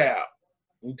thug it out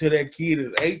until that kid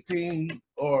is 18,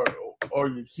 or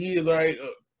your kids are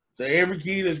so every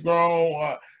kid is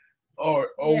grown,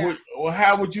 or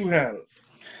how would you handle it?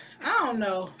 I don't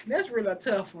know. That's really a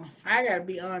tough one. I gotta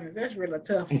be honest. That's really a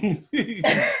tough one.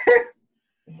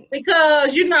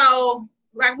 Because,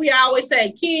 like we always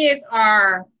say, kids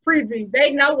are privy.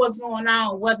 They know what's going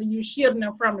on, whether you're shielding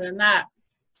them from it or not.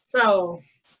 So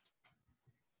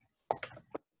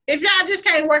if y'all just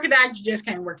can't work it out, you just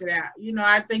can't work it out.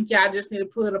 I think y'all just need to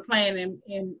put a plan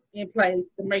in place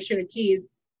to make sure the kids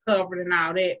covered and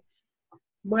all that.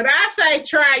 But I say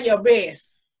try your best.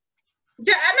 And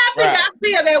I think I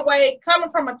feel that way coming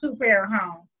from a two-parent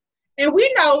home. And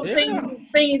we know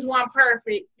things weren't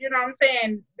perfect, you know what I'm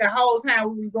saying, the whole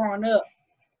time we were growing up.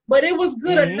 But it was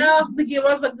good enough to give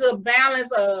us a good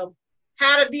balance of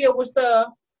how to deal with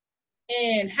stuff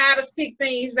and how to stick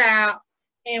things out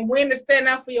and when to stand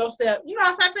up for yourself. So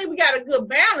I think we got a good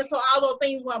balance. So although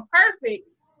things weren't perfect,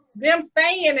 them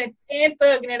staying and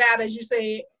thugging it out, as you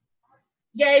said,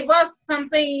 gave us some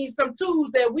things, some tools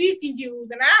that we can use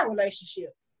in our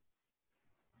relationship.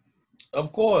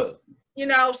 Of course.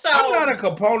 So I'm not a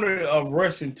component of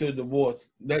rushing to divorce,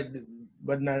 but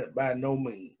not by no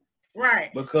means.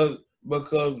 Right. Because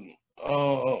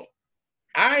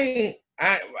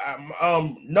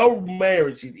no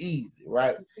marriage is easy,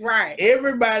 right? Right.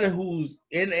 Everybody who's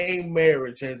in a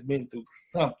marriage has been through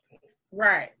something.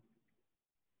 Right.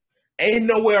 Ain't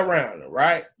no way around it,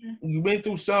 right? You've been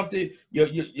through something.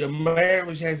 Your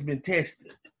marriage has been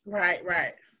tested.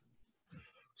 Right.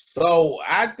 So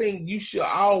I think you should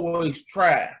always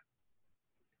try.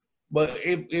 But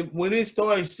if when it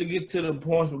starts to get to the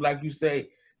point where, like you say,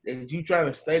 that you trying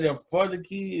to stay there for the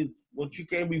kids, but you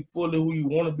can't be fully who you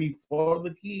want to be for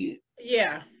the kids.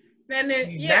 Yeah. And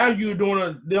then, Now you're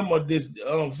doing them a this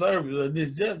service or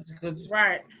this justice because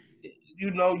right.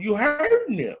 You know you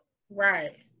hurting them.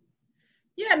 Right.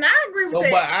 Yeah, and I agree with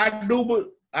that.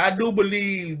 But I do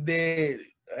believe that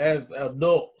as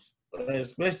adults,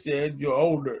 especially as you're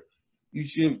older, you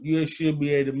should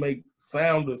be able to make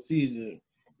sound decisions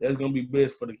that's gonna be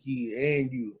best for the kid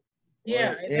and you. Yeah,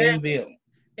 right? exactly. And them.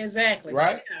 Exactly.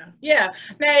 Right? Yeah.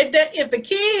 Now if the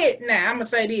kid, now I'm gonna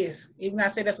say this, even though I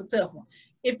say that's a tough one.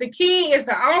 If the kid is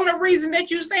the only reason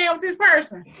that you stay with this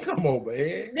person, come on,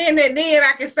 man. Then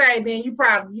I can say, then you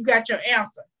got your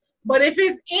answer. But if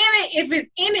it's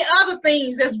any other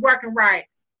things that's working right,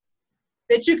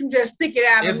 that you can just stick it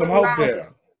out. There's some hope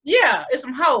there. Yeah, it's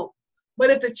some hope.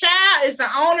 But if the child is the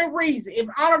only reason,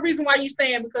 why you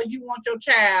staying because you want your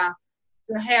child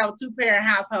to have a 2-parent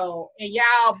household and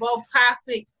y'all both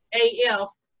toxic AF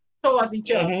towards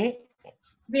each other,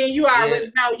 then you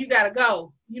already know you gotta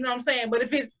go. You know what I'm saying? But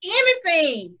if it's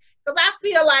anything, because I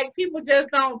feel like people just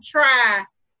don't try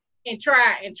and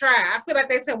try and try. I feel like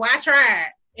they say, well, I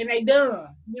tried, and they done.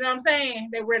 You know what I'm saying?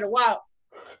 They ready to walk.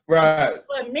 Right.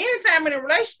 But many times in a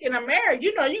relationship, in a marriage,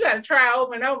 you know, you got to try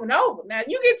over and over and over. Now,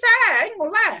 you get tired, I ain't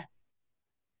gonna lie.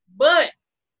 But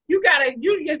you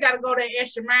just gotta go that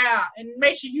extra mile and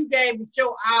make sure you gave it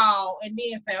your all and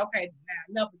then say, okay,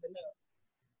 now enough is enough.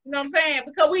 You know what I'm saying?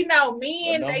 Because we know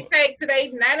men, they take to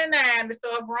their 99 to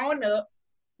start growing up.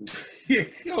 You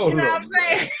know what I'm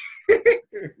saying?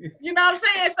 You know what I'm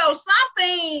saying? So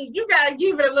something, you got to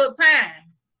give it a little time.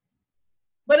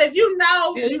 But if you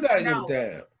know. Yeah, you got to give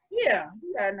it time. Yeah,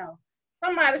 you got to know.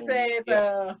 Somebody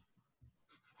says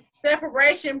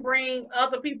separation bring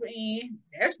other people in.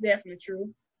 That's definitely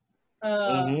true.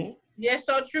 Yes,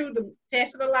 so true. The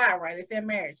test of the lie, right? They said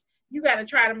marriage. You got to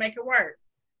try to make it work.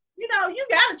 You know, you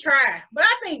got to try. But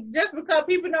I think just because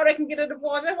people know they can get a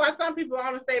divorce, that's why some people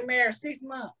only stay married 6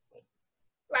 months.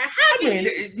 Like, how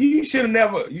you should have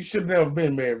never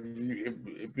been married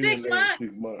if you 6 months.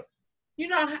 6 months. You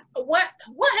know, what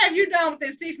have you done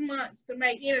within 6 months to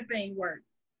make anything work?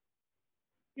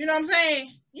 You know what I'm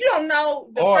saying? You don't know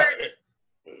the person.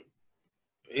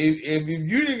 If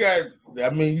you didn't got, I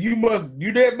mean, you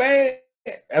that bad.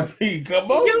 I mean, come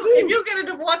on. If you get a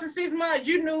divorce in 6 months,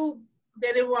 you knew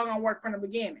that it wasn't gonna work from the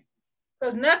beginning,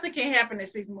 because nothing can happen in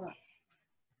 6 months.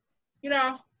 You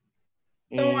know,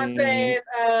 someone says,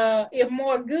 if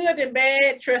more good than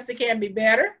bad, trust it can be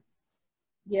better.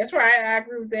 Yes, right. I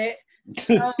agree with that.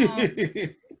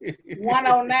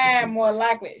 109 more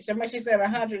likely. She said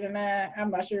 109. I'm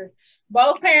not sure.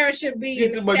 Both parents should be.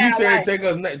 But you said take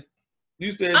us.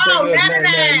 You said take us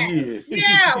 99 years.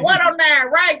 Yeah,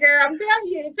 109. Right, girl. I'm telling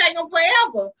you, it take them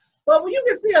forever. But when you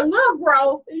can see a little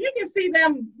growth, you can see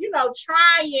them, you know,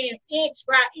 trying inch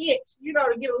by inch, you know,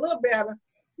 to get a little better.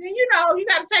 Then, you know, you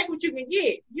got to take what you can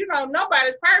get. You know,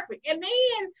 nobody's perfect. And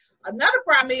then another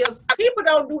problem is people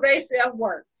don't do their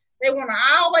self-work. They want to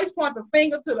always point the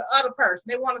finger to the other person.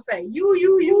 They want to say, you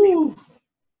did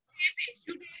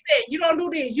that. You don't do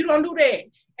this. You don't do that.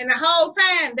 And the whole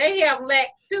time they have lack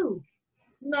too.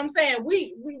 You know what I'm saying?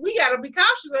 We got to be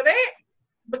cautious of that.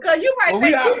 Because you might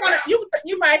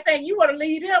you might think you want to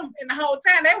lead them, and the whole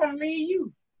time they want to lead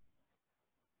you.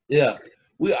 Yeah,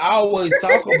 we always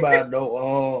talk about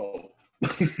though.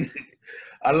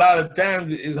 A lot of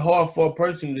times it's hard for a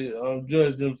person to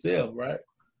judge themselves, right?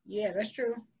 Yeah, that's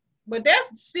true. But that's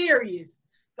serious.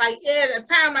 Like at a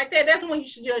time like that, that's when you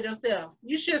should judge yourself.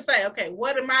 You should say, okay,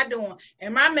 what am I doing?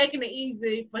 Am I making it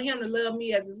easy for him to love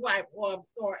me as his wife, or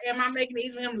am I making it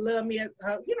easy for him to love me as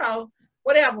you know,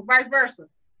 whatever, vice versa.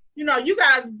 You know, you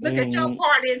gotta look at your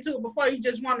part into it before you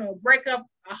just want to break up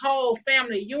a whole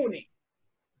family unit.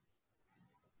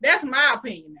 That's my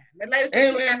opinion. Now, the lady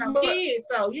said she got no kids,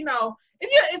 so you know,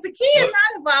 if the kid is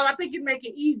not involved, I think you make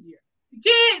it easier. The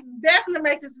kid definitely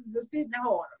makes this decision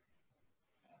harder.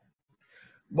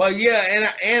 But yeah,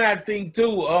 and I think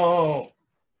too,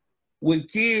 with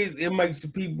kids, it makes the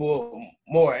people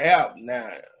more apt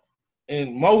now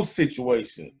in most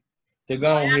situations to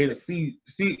go ahead and see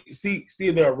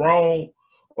they're wrong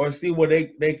or see where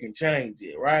they can change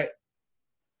it, right?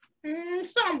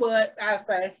 Somewhat, I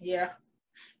say, yeah.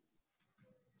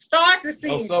 Start to see.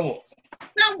 Oh,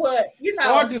 somewhat, you know.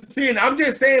 Start to see. I'm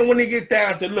just saying when they get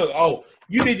down to look, oh,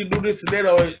 you need to do this and that,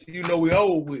 or you know we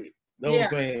old with. You know what I'm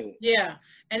saying? Yeah,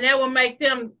 and that will make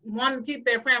them want to keep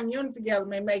their family unit together.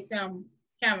 May make them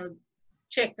kind of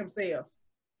check themselves.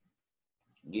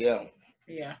 Yeah.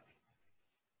 Yeah.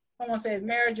 Someone says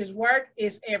marriage is work.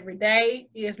 It's every day.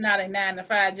 It's not a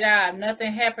 9-to-5 job.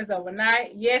 Nothing happens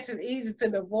overnight. Yes, it's easy to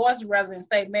divorce rather than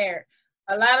stay married.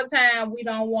 A lot of times we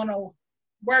don't want to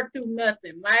work through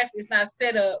nothing. Life is not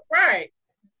set up right.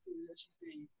 Let's see what she's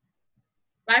saying.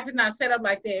 Life is not set up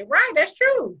like that. Right, that's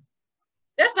true.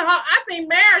 That's the hard. I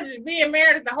think being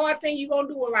married is the hard thing you're gonna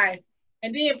do in life,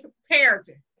 and then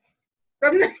parenting.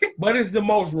 But it's the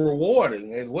most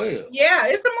rewarding as well. Yeah,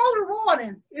 it's the most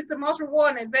rewarding. It's the most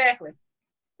rewarding, exactly.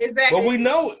 But we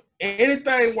know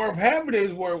anything worth having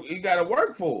is worth you got to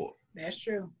work for. That's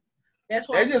true. That's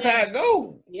why. That's just how it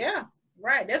goes. Yeah,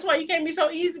 right. That's why you can't be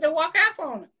so easy to walk out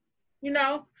on it. You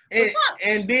know.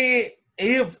 And then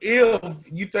if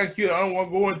you think you're the only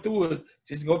one going through it,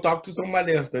 just go talk to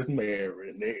somebody else that's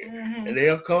married, and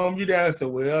they'll calm you down and say,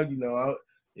 well, you know.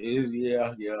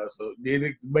 Yeah. So then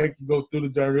it make you go through the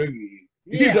journey again.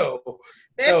 Yeah. You know.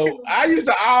 So I used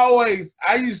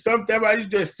to sometimes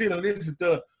just sit and listen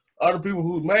to other people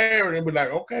who's married and be like,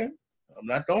 okay, I'm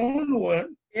not the only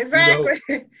one. Exactly.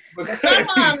 You know? But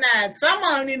some of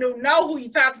them need to know who you're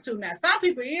talking to now. Some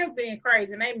people is being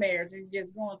crazy in their marriage and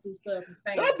just going through stuff and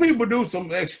staying. Some people do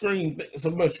some extreme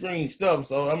stuff,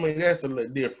 so I mean that's a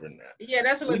little different now. Yeah,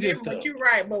 that's a little different, but you're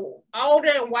right. But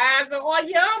older and wiser or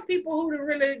young people who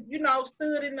really,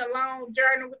 stood in a long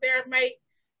journey with their mate,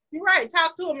 you're right.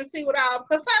 Talk to them and see what all,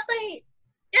 because I think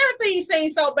everything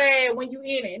seems so bad when you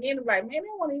in it, and then you're like, man, they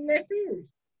weren't even that serious.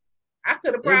 I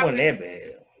could have probably. It wasn't that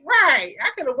bad. Right.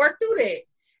 I could have worked through that.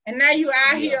 And now you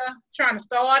out here trying to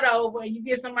start over and you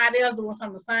get somebody else doing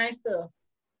some of the same stuff.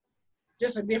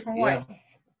 Just a different way.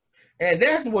 And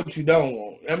that's what you don't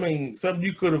want. I mean, something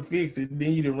you could have fixed it,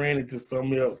 then you ran into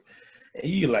something else.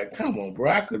 And you're like, come on, bro,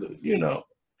 I could have,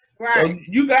 Right. So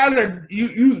you gotta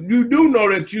you do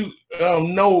know that you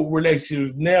no relationship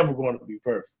is never gonna be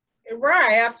perfect.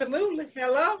 Right, absolutely.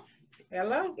 Hello.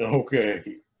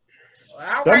 Okay.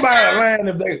 Well, somebody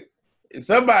lying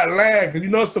somebody lying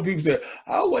because some people say,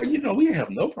 oh well, we have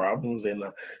no problems and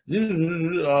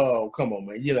oh come on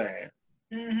man, you're lying.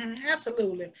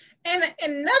 Absolutely. And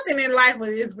nothing in life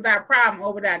is without problem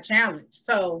or without challenge.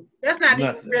 So that's not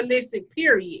even realistic,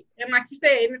 period. And like you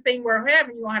said, anything worth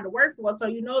having, you're gonna have to work for it. So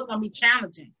it's gonna be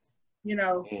challenging,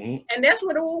 And that's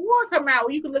where the reward come out,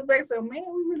 where you can look back and say, man,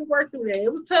 we really worked through that.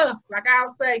 It was tough. Like I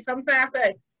would say, sometimes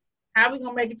how we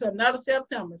gonna make it to another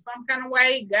September? Some kind of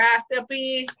way, God step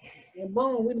in, and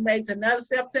boom, we made it to another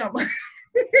September.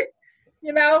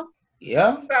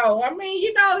 Yeah. So I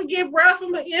mean, it get rough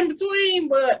in between,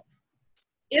 but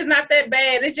it's not that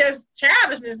bad. It's just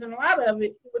childishness and a lot of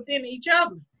it within each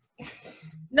other.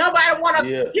 Nobody want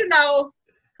to,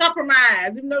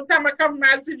 compromise. Talking about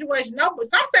compromise situation. No, but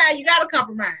sometimes you gotta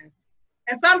compromise,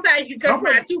 and sometimes you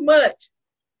compromise too much.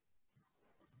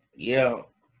 Yeah.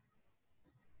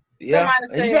 Yeah,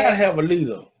 and you gotta have a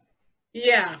leader.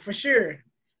 Yeah, for sure.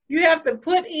 You have to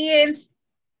put in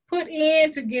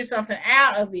to get something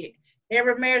out of it.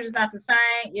 Every marriage is not the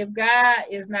same. If God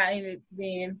is not in it,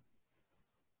 then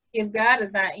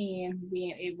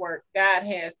it works. God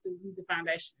has to be the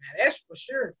foundation. Now, that's for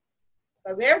sure.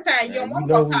 Because every time you don't want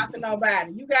to go talk to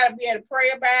nobody, you got to be able to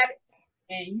pray about it,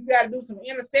 and you got to do some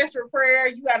intercessory prayer.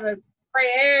 You got to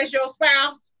pray as your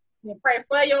spouse, then pray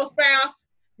for your spouse.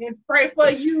 Then pray for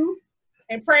you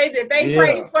and pray that they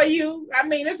pray for you. I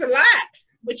mean, it's a lot,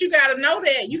 but you got to know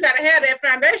that. You got to have that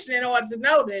foundation in order to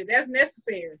know that that's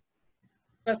necessary.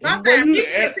 Because sometimes people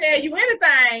can tell you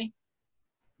anything,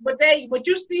 but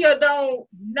you still don't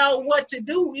know what to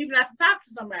do, even after talk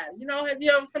to somebody. Have you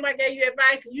ever somebody gave you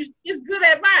advice and it's good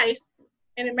advice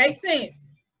and it makes sense,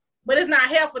 but it's not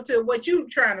helpful to what you're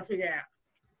trying to figure out.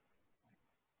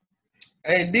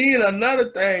 And then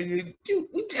another thing,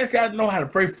 you just gotta know how to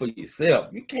pray for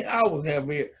yourself. You can't always have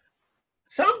it.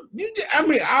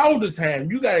 All the time,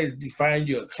 you gotta find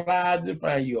your closet,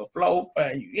 find your flow,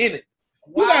 find you in it.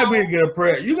 You gotta be able to get a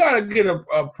prayer. You gotta get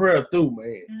a prayer through,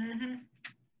 man.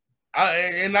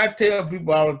 And I tell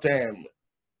people all the time,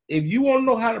 if you want to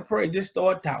know how to pray, just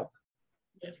start talking.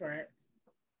 That's right.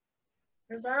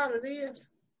 That's all it is.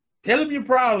 Tell him your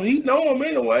problem. He know them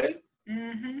anyway.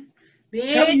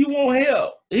 Tell him you want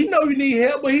help. He know you need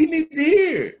help, but he need to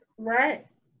hear it. Right.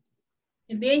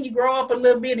 And then you grow up a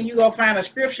little bit and you go find a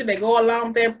scripture that go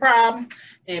along with that problem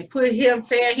and tell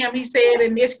him he said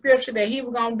in this scripture that he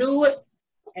was going to do it.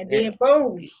 And then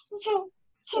boom.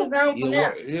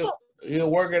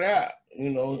 He'll work it out,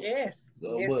 Yes.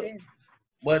 So, yes.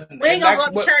 But we ain't going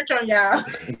to go to church on y'all.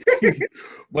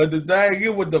 But the thing is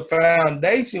with the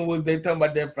foundation, when they talking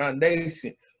about that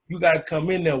foundation, you got to come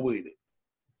in there with it.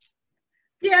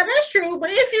 Yeah, that's true. But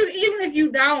even if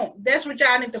you don't, that's what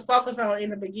y'all need to focus on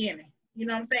in the beginning. You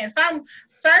know what I'm saying?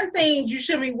 Certain things you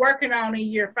should be working on in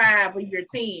year 5 or year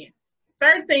 10.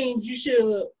 Certain things you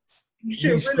should be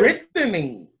really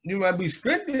strengthening. You might be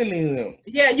strengthening them.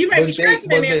 Yeah, you may be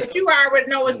strengthening it, but you already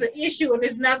know it's an issue and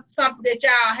it's not something that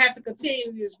y'all have to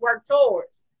continue to work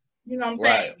towards. You know what I'm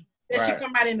saying? That should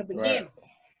come out in the beginning.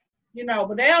 You know,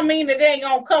 but that don't mean that they ain't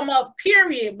gonna come up,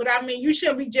 period. But I mean, you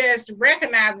shouldn't be just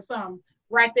recognizing something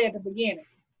right there at the beginning.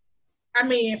 I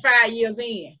mean, 5 years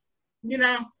in, you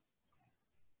know.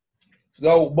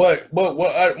 So, but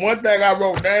one thing I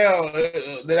wrote down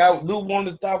that I do want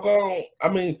to talk on. I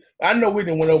mean, I know we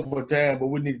didn't went over time, but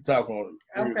we need to talk on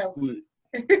it.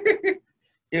 Okay.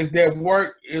 Is that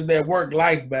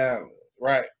work-life balance,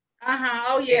 right?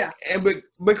 Oh yeah. And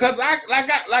because I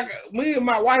me and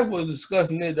my wife was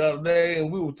discussing it the other day,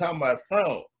 and we were talking about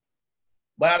something.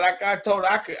 But like I told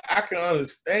her, I can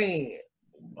understand,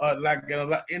 like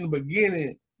in the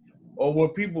beginning, or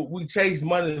when we chase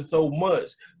money so much,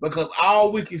 because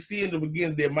all we can see in the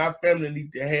beginning that my family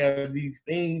need to have these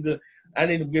things, and I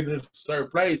need to get in a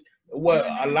certain place. Well,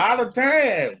 a lot of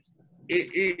times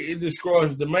it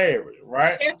destroys the marriage,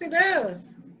 right? Yes, it does.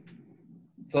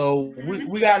 So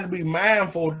we got to be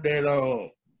mindful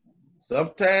that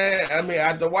sometimes, I mean,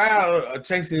 after a while,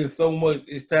 chasing so much,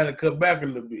 it's time to cut back a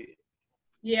little bit.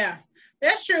 Yeah,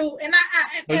 that's true. And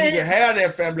so you can have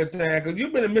that family time, because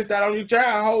you've been missed out on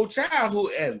your whole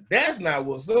childhood, and that's not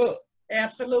what's up.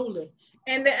 Absolutely.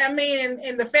 And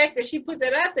and the fact that she put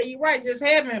that out there, you're right, just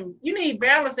you need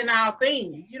balance in all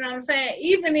things. You know what I'm saying?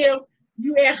 Even if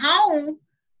you at home,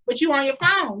 but you on your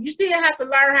phone, you still have to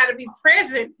learn how to be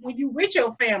present when you with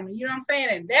your family. You know what I'm saying?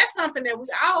 And that's something that we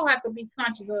all have to be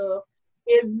conscious of,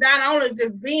 is not only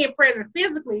just being present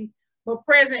physically, but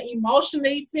present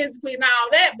emotionally, physically, and all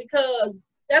that, because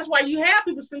that's why you have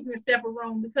people sleeping in separate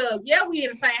rooms, because we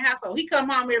in the same household. He come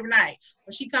home every night,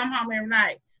 or she come home every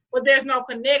night, but there's no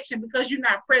connection because you're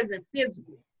not present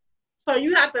physically. So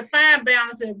you have to find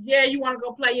balance of, you want to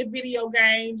go play your video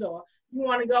games, or you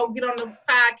want to go get on the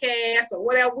podcast, or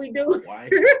whatever we do.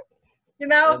 You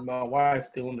know? That's my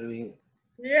wife doing it in.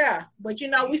 Yeah, but you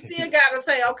know, we still got to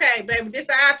say, okay, baby, this is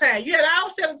our time. You had all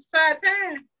set aside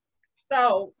time.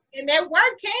 So, and that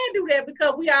work can do that,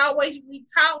 because we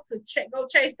talk to go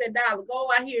chase that dollar, go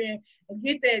out here and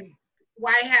get that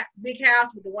big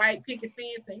house with the white picket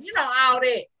fence, and you know, all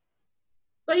that.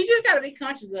 So you just got to be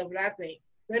conscious of it, I think.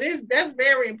 But that's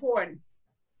very important,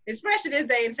 especially this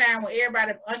day and time when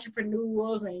everybody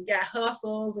entrepreneurs and got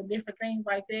hustles and different things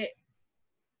like that.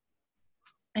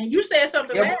 And you said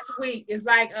something last week. It's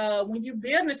like when you're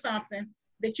building something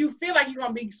that you feel like you're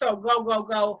gonna be so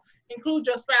go, include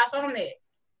your spouse on that.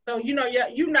 So you know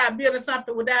you're not building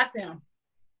something without them.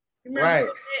 Right.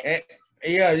 And,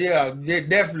 yeah,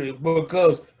 definitely,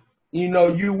 because you know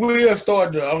you will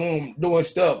start doing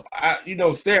stuff,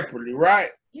 separately, right?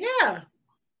 Yeah.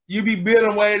 You be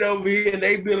building weight over here, and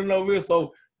they building over here,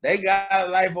 so they got a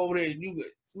life over there.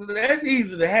 That's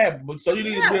easy to happen, but so you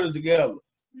need to build it together.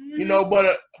 Mm-hmm. You know,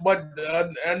 but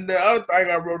and the other thing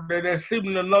I wrote there, they're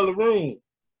sleeping in another room.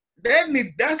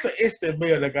 That's an instant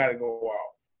bill that gotta go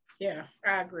off. Yeah,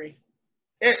 I agree.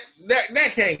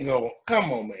 That can't go.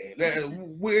 Come on, man.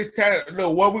 It's time to know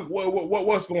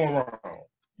what's going wrong.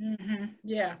 Mm-hmm.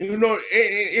 Yeah. You know,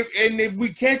 if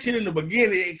we catch it in the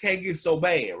beginning, it can't get so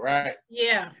bad, right?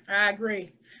 Yeah, I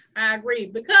agree.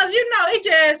 Because you know,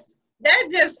 that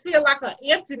just feel like an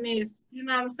emptiness. You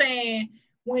know what I'm saying?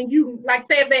 When you, like,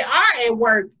 say if they are at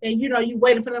work and you know you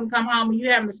waiting for them to come home and you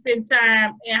having to spend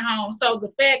time at home. So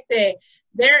the fact that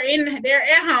they're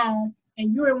at home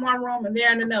and you're in one room and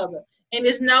they're in another, and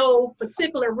there's no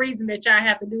particular reason that y'all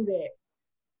have to do that.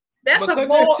 That's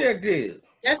check this.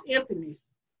 That's emptiness.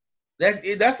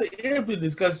 That's an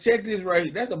emptiness, because check this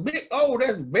right. That's a big.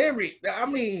 That's very. I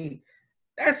mean,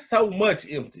 that's so much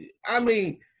empty. I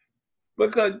mean,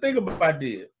 because think about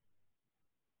this.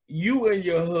 You and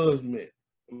your husband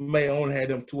may only have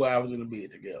them 2 hours in the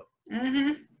bed together.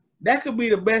 Mm-hmm. That could be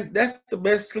the best. That's the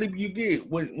best sleep you get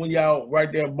when y'all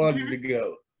right there bundled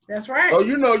together. That's right. So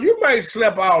you know you may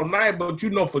sleep all night, but you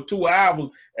know for 2 hours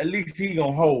at least he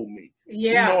gonna hold me.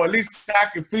 Yeah. You know, at least I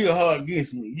can feel her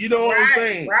against me. You know what I'm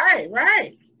saying?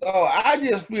 Right. So I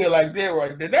just feel like that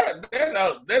right there.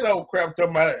 That old crap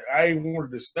talking about I ain't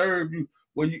want to disturb you.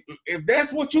 Well, if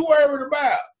that's what you worried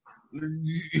about,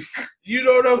 you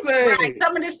know what I'm saying? Right.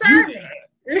 Come and disturb me.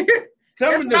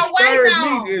 Come and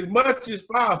disturb me as much as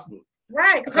possible.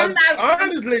 Right. Because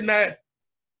honestly, now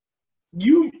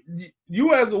you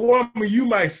as a woman, you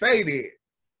might say that,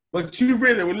 But you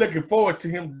really were looking forward to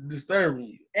him disturbing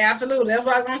you. Absolutely. That's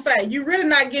what I was going to say. You really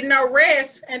not getting no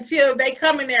rest until they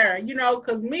come in there, you know,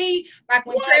 because me, like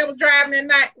when Trey was driving at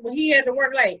night, when he had to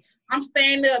work late, I'm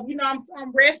staying up, you know,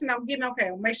 I'm resting, I'm getting okay.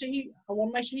 I want to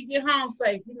make sure he get home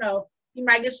safe, you know. He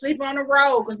might get sleep on the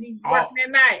road because he's working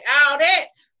at night, all that.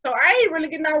 So I ain't really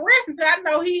getting no rest until I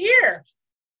know he here,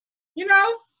 you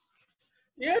know.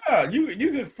 Yeah,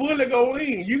 you can fully go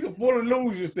in. You can fully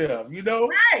lose yourself, you know.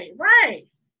 Right.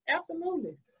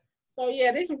 Absolutely. So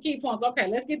yeah, there's some key points. Okay,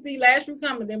 let's get the last few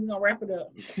coming, then we're gonna wrap it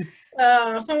up.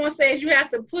 Someone says you have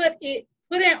to put in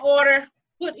order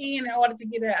to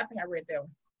get it. I think I read that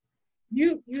one.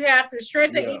 You have to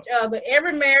strengthen each other.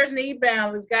 Every marriage needs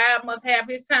balance. God must have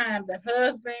his time, the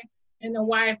husband and the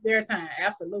wife their time.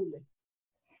 Absolutely.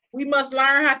 We must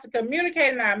learn how to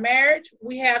communicate in our marriage.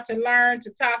 We have to learn to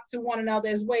talk to one another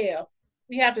as well.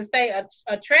 We have to stay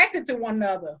attracted to one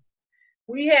another.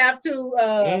 We have to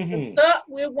consult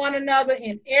with one another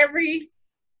in everything,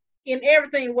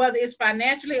 whether it's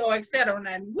financially or etc.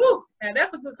 Now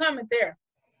that's a good comment there.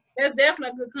 That's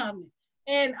definitely a good comment.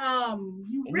 And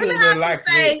you really have to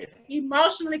stay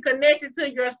emotionally connected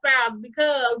to your spouse,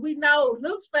 because we know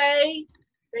looks fade,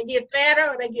 they get fatter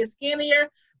or they get skinnier.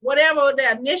 Whatever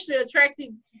that initially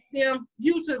attracted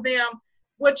you to them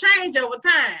will change over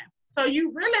time. So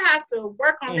you really have to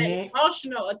work on that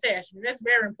emotional attachment. That's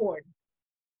very important.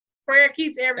 Prayer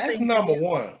keeps everything. That's number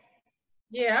one.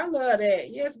 Yeah, I love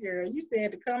that. Yes, girl. You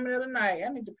said the coming of the night. I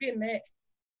need to pin that.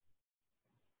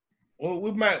 Well,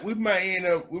 we might end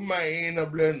up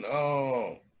letting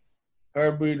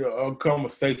her be the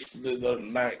conversation this other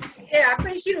night. Yeah, I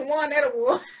think she the one that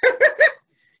award.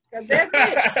 Cause that's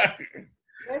it.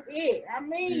 That's it. I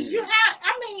mean,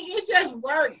 it's just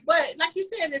work, but like you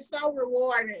said, it's so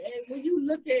rewarding. And when you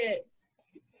look at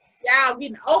y'all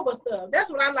getting over stuff,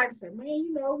 that's what I like to say. Man,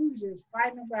 you know, we was just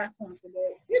fighting about something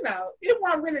that, you know, it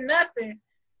wasn't really nothing.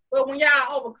 But when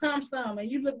y'all overcome something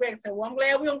and you look back and say, well, I'm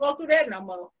glad we don't go through that no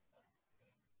more.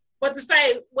 But to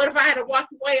say, what if I had to walk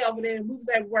away over there and we was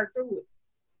able to work through it?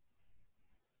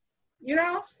 You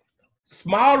know?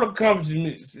 Small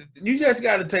accomplishments. You just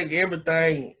got to take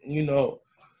everything, you know.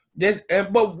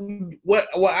 But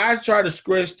what I try to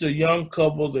stress to young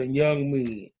couples and young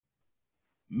men,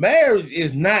 marriage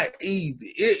is not easy.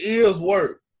 It is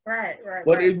work. Right.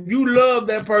 But if you love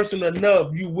that person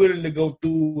enough, you're willing to go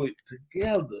through it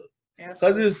together.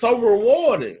 Because it's so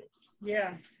rewarding.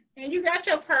 Yeah. And you got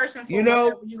your person for you know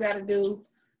whatever you got to do.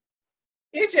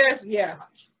 It just,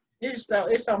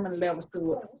 it's so many levels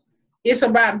to it. It's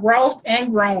about growth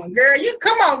and growing. Girl, you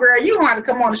come on, girl. You want to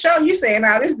come on the show. You saying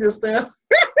all this good stuff.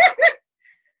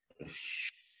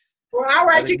 Well, all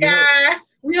right, you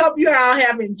guys. We hope you all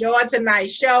have enjoyed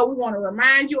tonight's show. We want to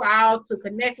remind you all to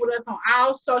connect with us on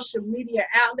all social media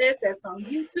outlets. That's on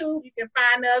YouTube. You can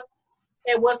find us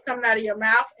at What's Coming Out of Your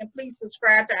Mouth. And please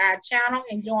subscribe to our channel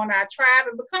and join our tribe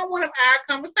and become one of our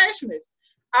conversationists.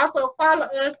 Also, follow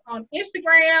us on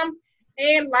Instagram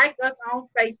and like us on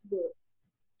Facebook.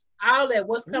 All at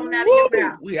What's Coming Out of Your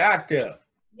Mouth. We out there.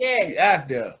 Yeah. We out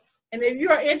there. And if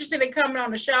you're interested in coming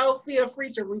on the show, feel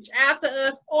free to reach out to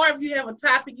us. Or if you have a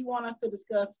topic you want us to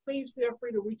discuss, please feel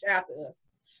free to reach out to us.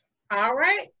 All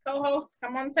right, co-host,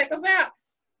 come on and take us out.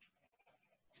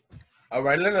 All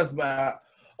right, let us bow.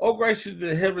 Oh, gracious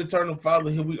and heavenly eternal Father,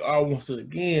 here we are once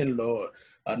again, Lord.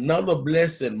 Another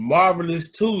blessed, marvelous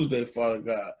Tuesday, Father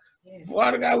God. Yes.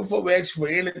 Father God, before we ask you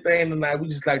for anything tonight, we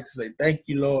just like to say thank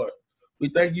you, Lord. We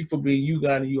thank you for being you,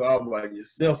 God, and you all by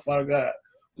yourself, Father God.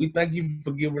 We thank you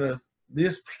for giving us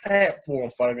this platform,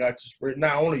 Father God, to spread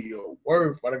not only your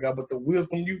word, Father God, but the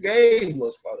wisdom you gave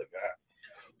us, Father God.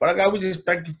 Father God, we just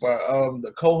thank you for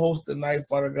the co-host tonight,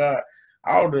 Father God,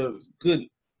 all the good,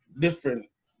 different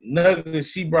nuggets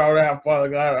she brought out, Father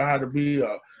God, on how to be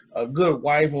a good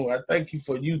wife. And I thank you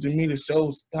for using me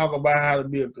to talk about how to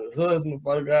be a good husband,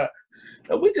 Father God.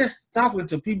 And we just talking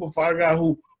to people, Father God,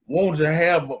 who want to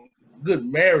have good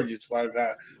marriages, Father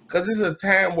God, because this is a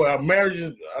time where a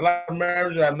lot of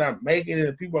marriages are not making it,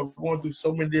 and people are going through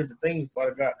so many different things,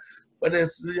 Father God. But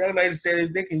as the young lady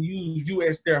said, they can use you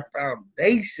as their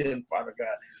foundation, Father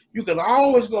God. You can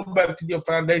always go back to your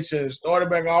foundation and start it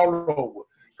back all over.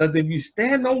 Because if you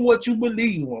stand on what you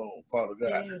believe on, Father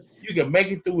God, yes, you can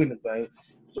make it through anything.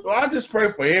 So I just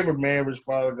pray for every marriage,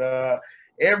 Father God,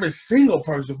 every single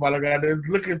person, Father God, that's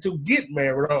looking to get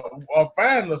married or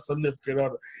find a significant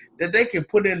other, that they can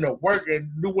put in the work and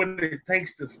do what it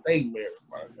takes to stay married,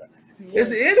 Father God.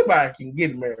 Yes. Anybody can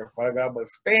get married, Father God, but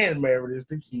staying married is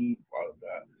the key, Father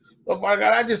God. So, Father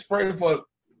God, I just pray for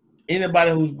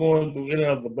anybody who's going through any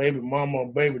of the baby mama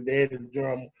or baby daddy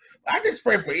drama. I just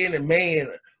pray for any man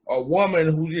or woman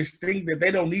who just think that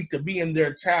they don't need to be in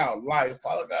their child life.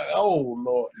 Father God, oh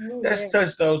Lord, let's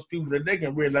touch those people that they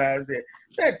can realize that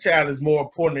that child is more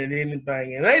important than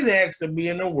anything. And they didn't ask to be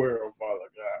in the world, Father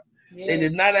God. Yes. They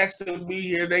did not ask to be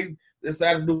here. They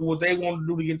decided to do what they want to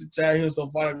do to get the child here. So,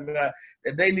 Father God,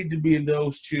 that they need to be in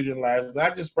those children's lives. I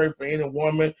just pray for any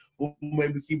woman who may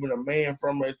be keeping a man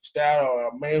from a child, or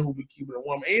a man who be keeping a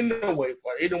woman. Anyway,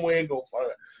 Father, either way it go,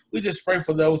 Father. We just pray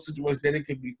for those situations that it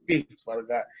can be fixed, Father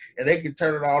God, and they can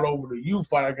turn it all over to you,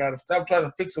 Father God, and stop trying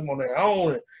to fix them on their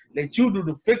own, and let you do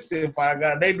the fixing, Father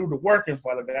God. They do the working,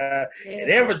 Father God, and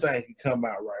everything can come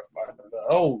out right, Father God.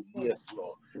 Oh, yes,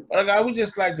 Lord. Father God, we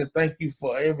just like to thank you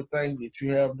for everything that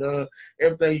you have done,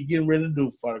 everything you're getting ready to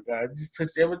do, Father God. Just touch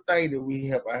everything that we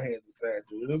have our hands assigned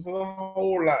to. There's a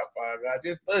whole lot, Father God.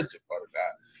 Just touch it, Father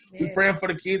God. We praying for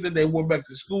the kids that they went back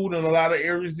to school in a lot of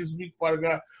areas this week, Father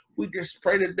God. We just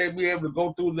pray that they be able to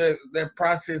go through that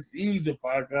process easy,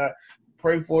 Father God.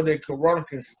 Pray for that Corona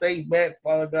can stay back,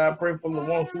 Father God. Pray for the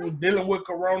ones who are dealing with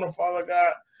Corona, Father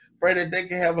God. Pray that they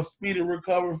can have a speedy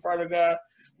recovery, Father God.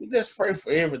 We just pray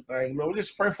for everything, Lord. We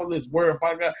just pray for this world,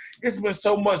 Father God. It's been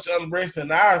so much unrest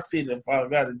in our city, Father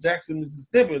God, in Jackson,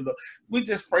 Mississippi, Lord. We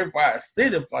just pray for our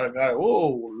city, Father God.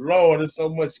 Oh, Lord, there's so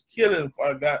much killing,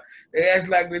 Father God. They act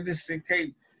like they just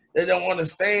can't, they don't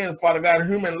understand, Father God,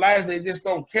 human life. They just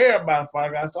don't care about it,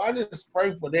 Father God. So I just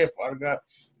pray for that, Father God,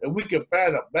 that we can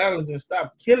find a balance and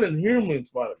stop killing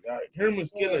humans, Father God. Humans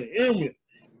killing humans.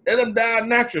 Let them die a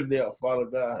natural death, Father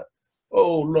God.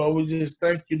 Oh, Lord, we just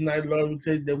thank you tonight, Lord. We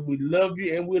tell you that we love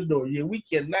you and we adore you. We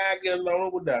cannot get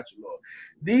along without you, Lord.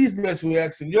 These blessings we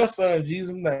ask in your son,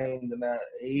 Jesus' name tonight.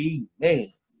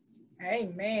 Amen.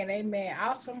 Amen. Amen.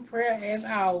 Awesome prayer as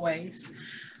always.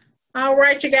 All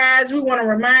right, you guys, we want to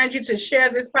remind you to share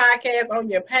this podcast on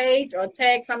your page or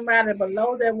tag somebody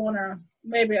below that want to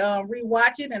maybe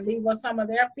rewatch it and leave us some of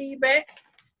their feedback.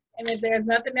 And if there's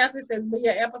nothing else, it says be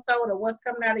an episode of What's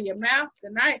Coming Out of Your Mouth.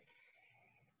 Good night.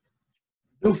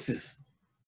 Deuces.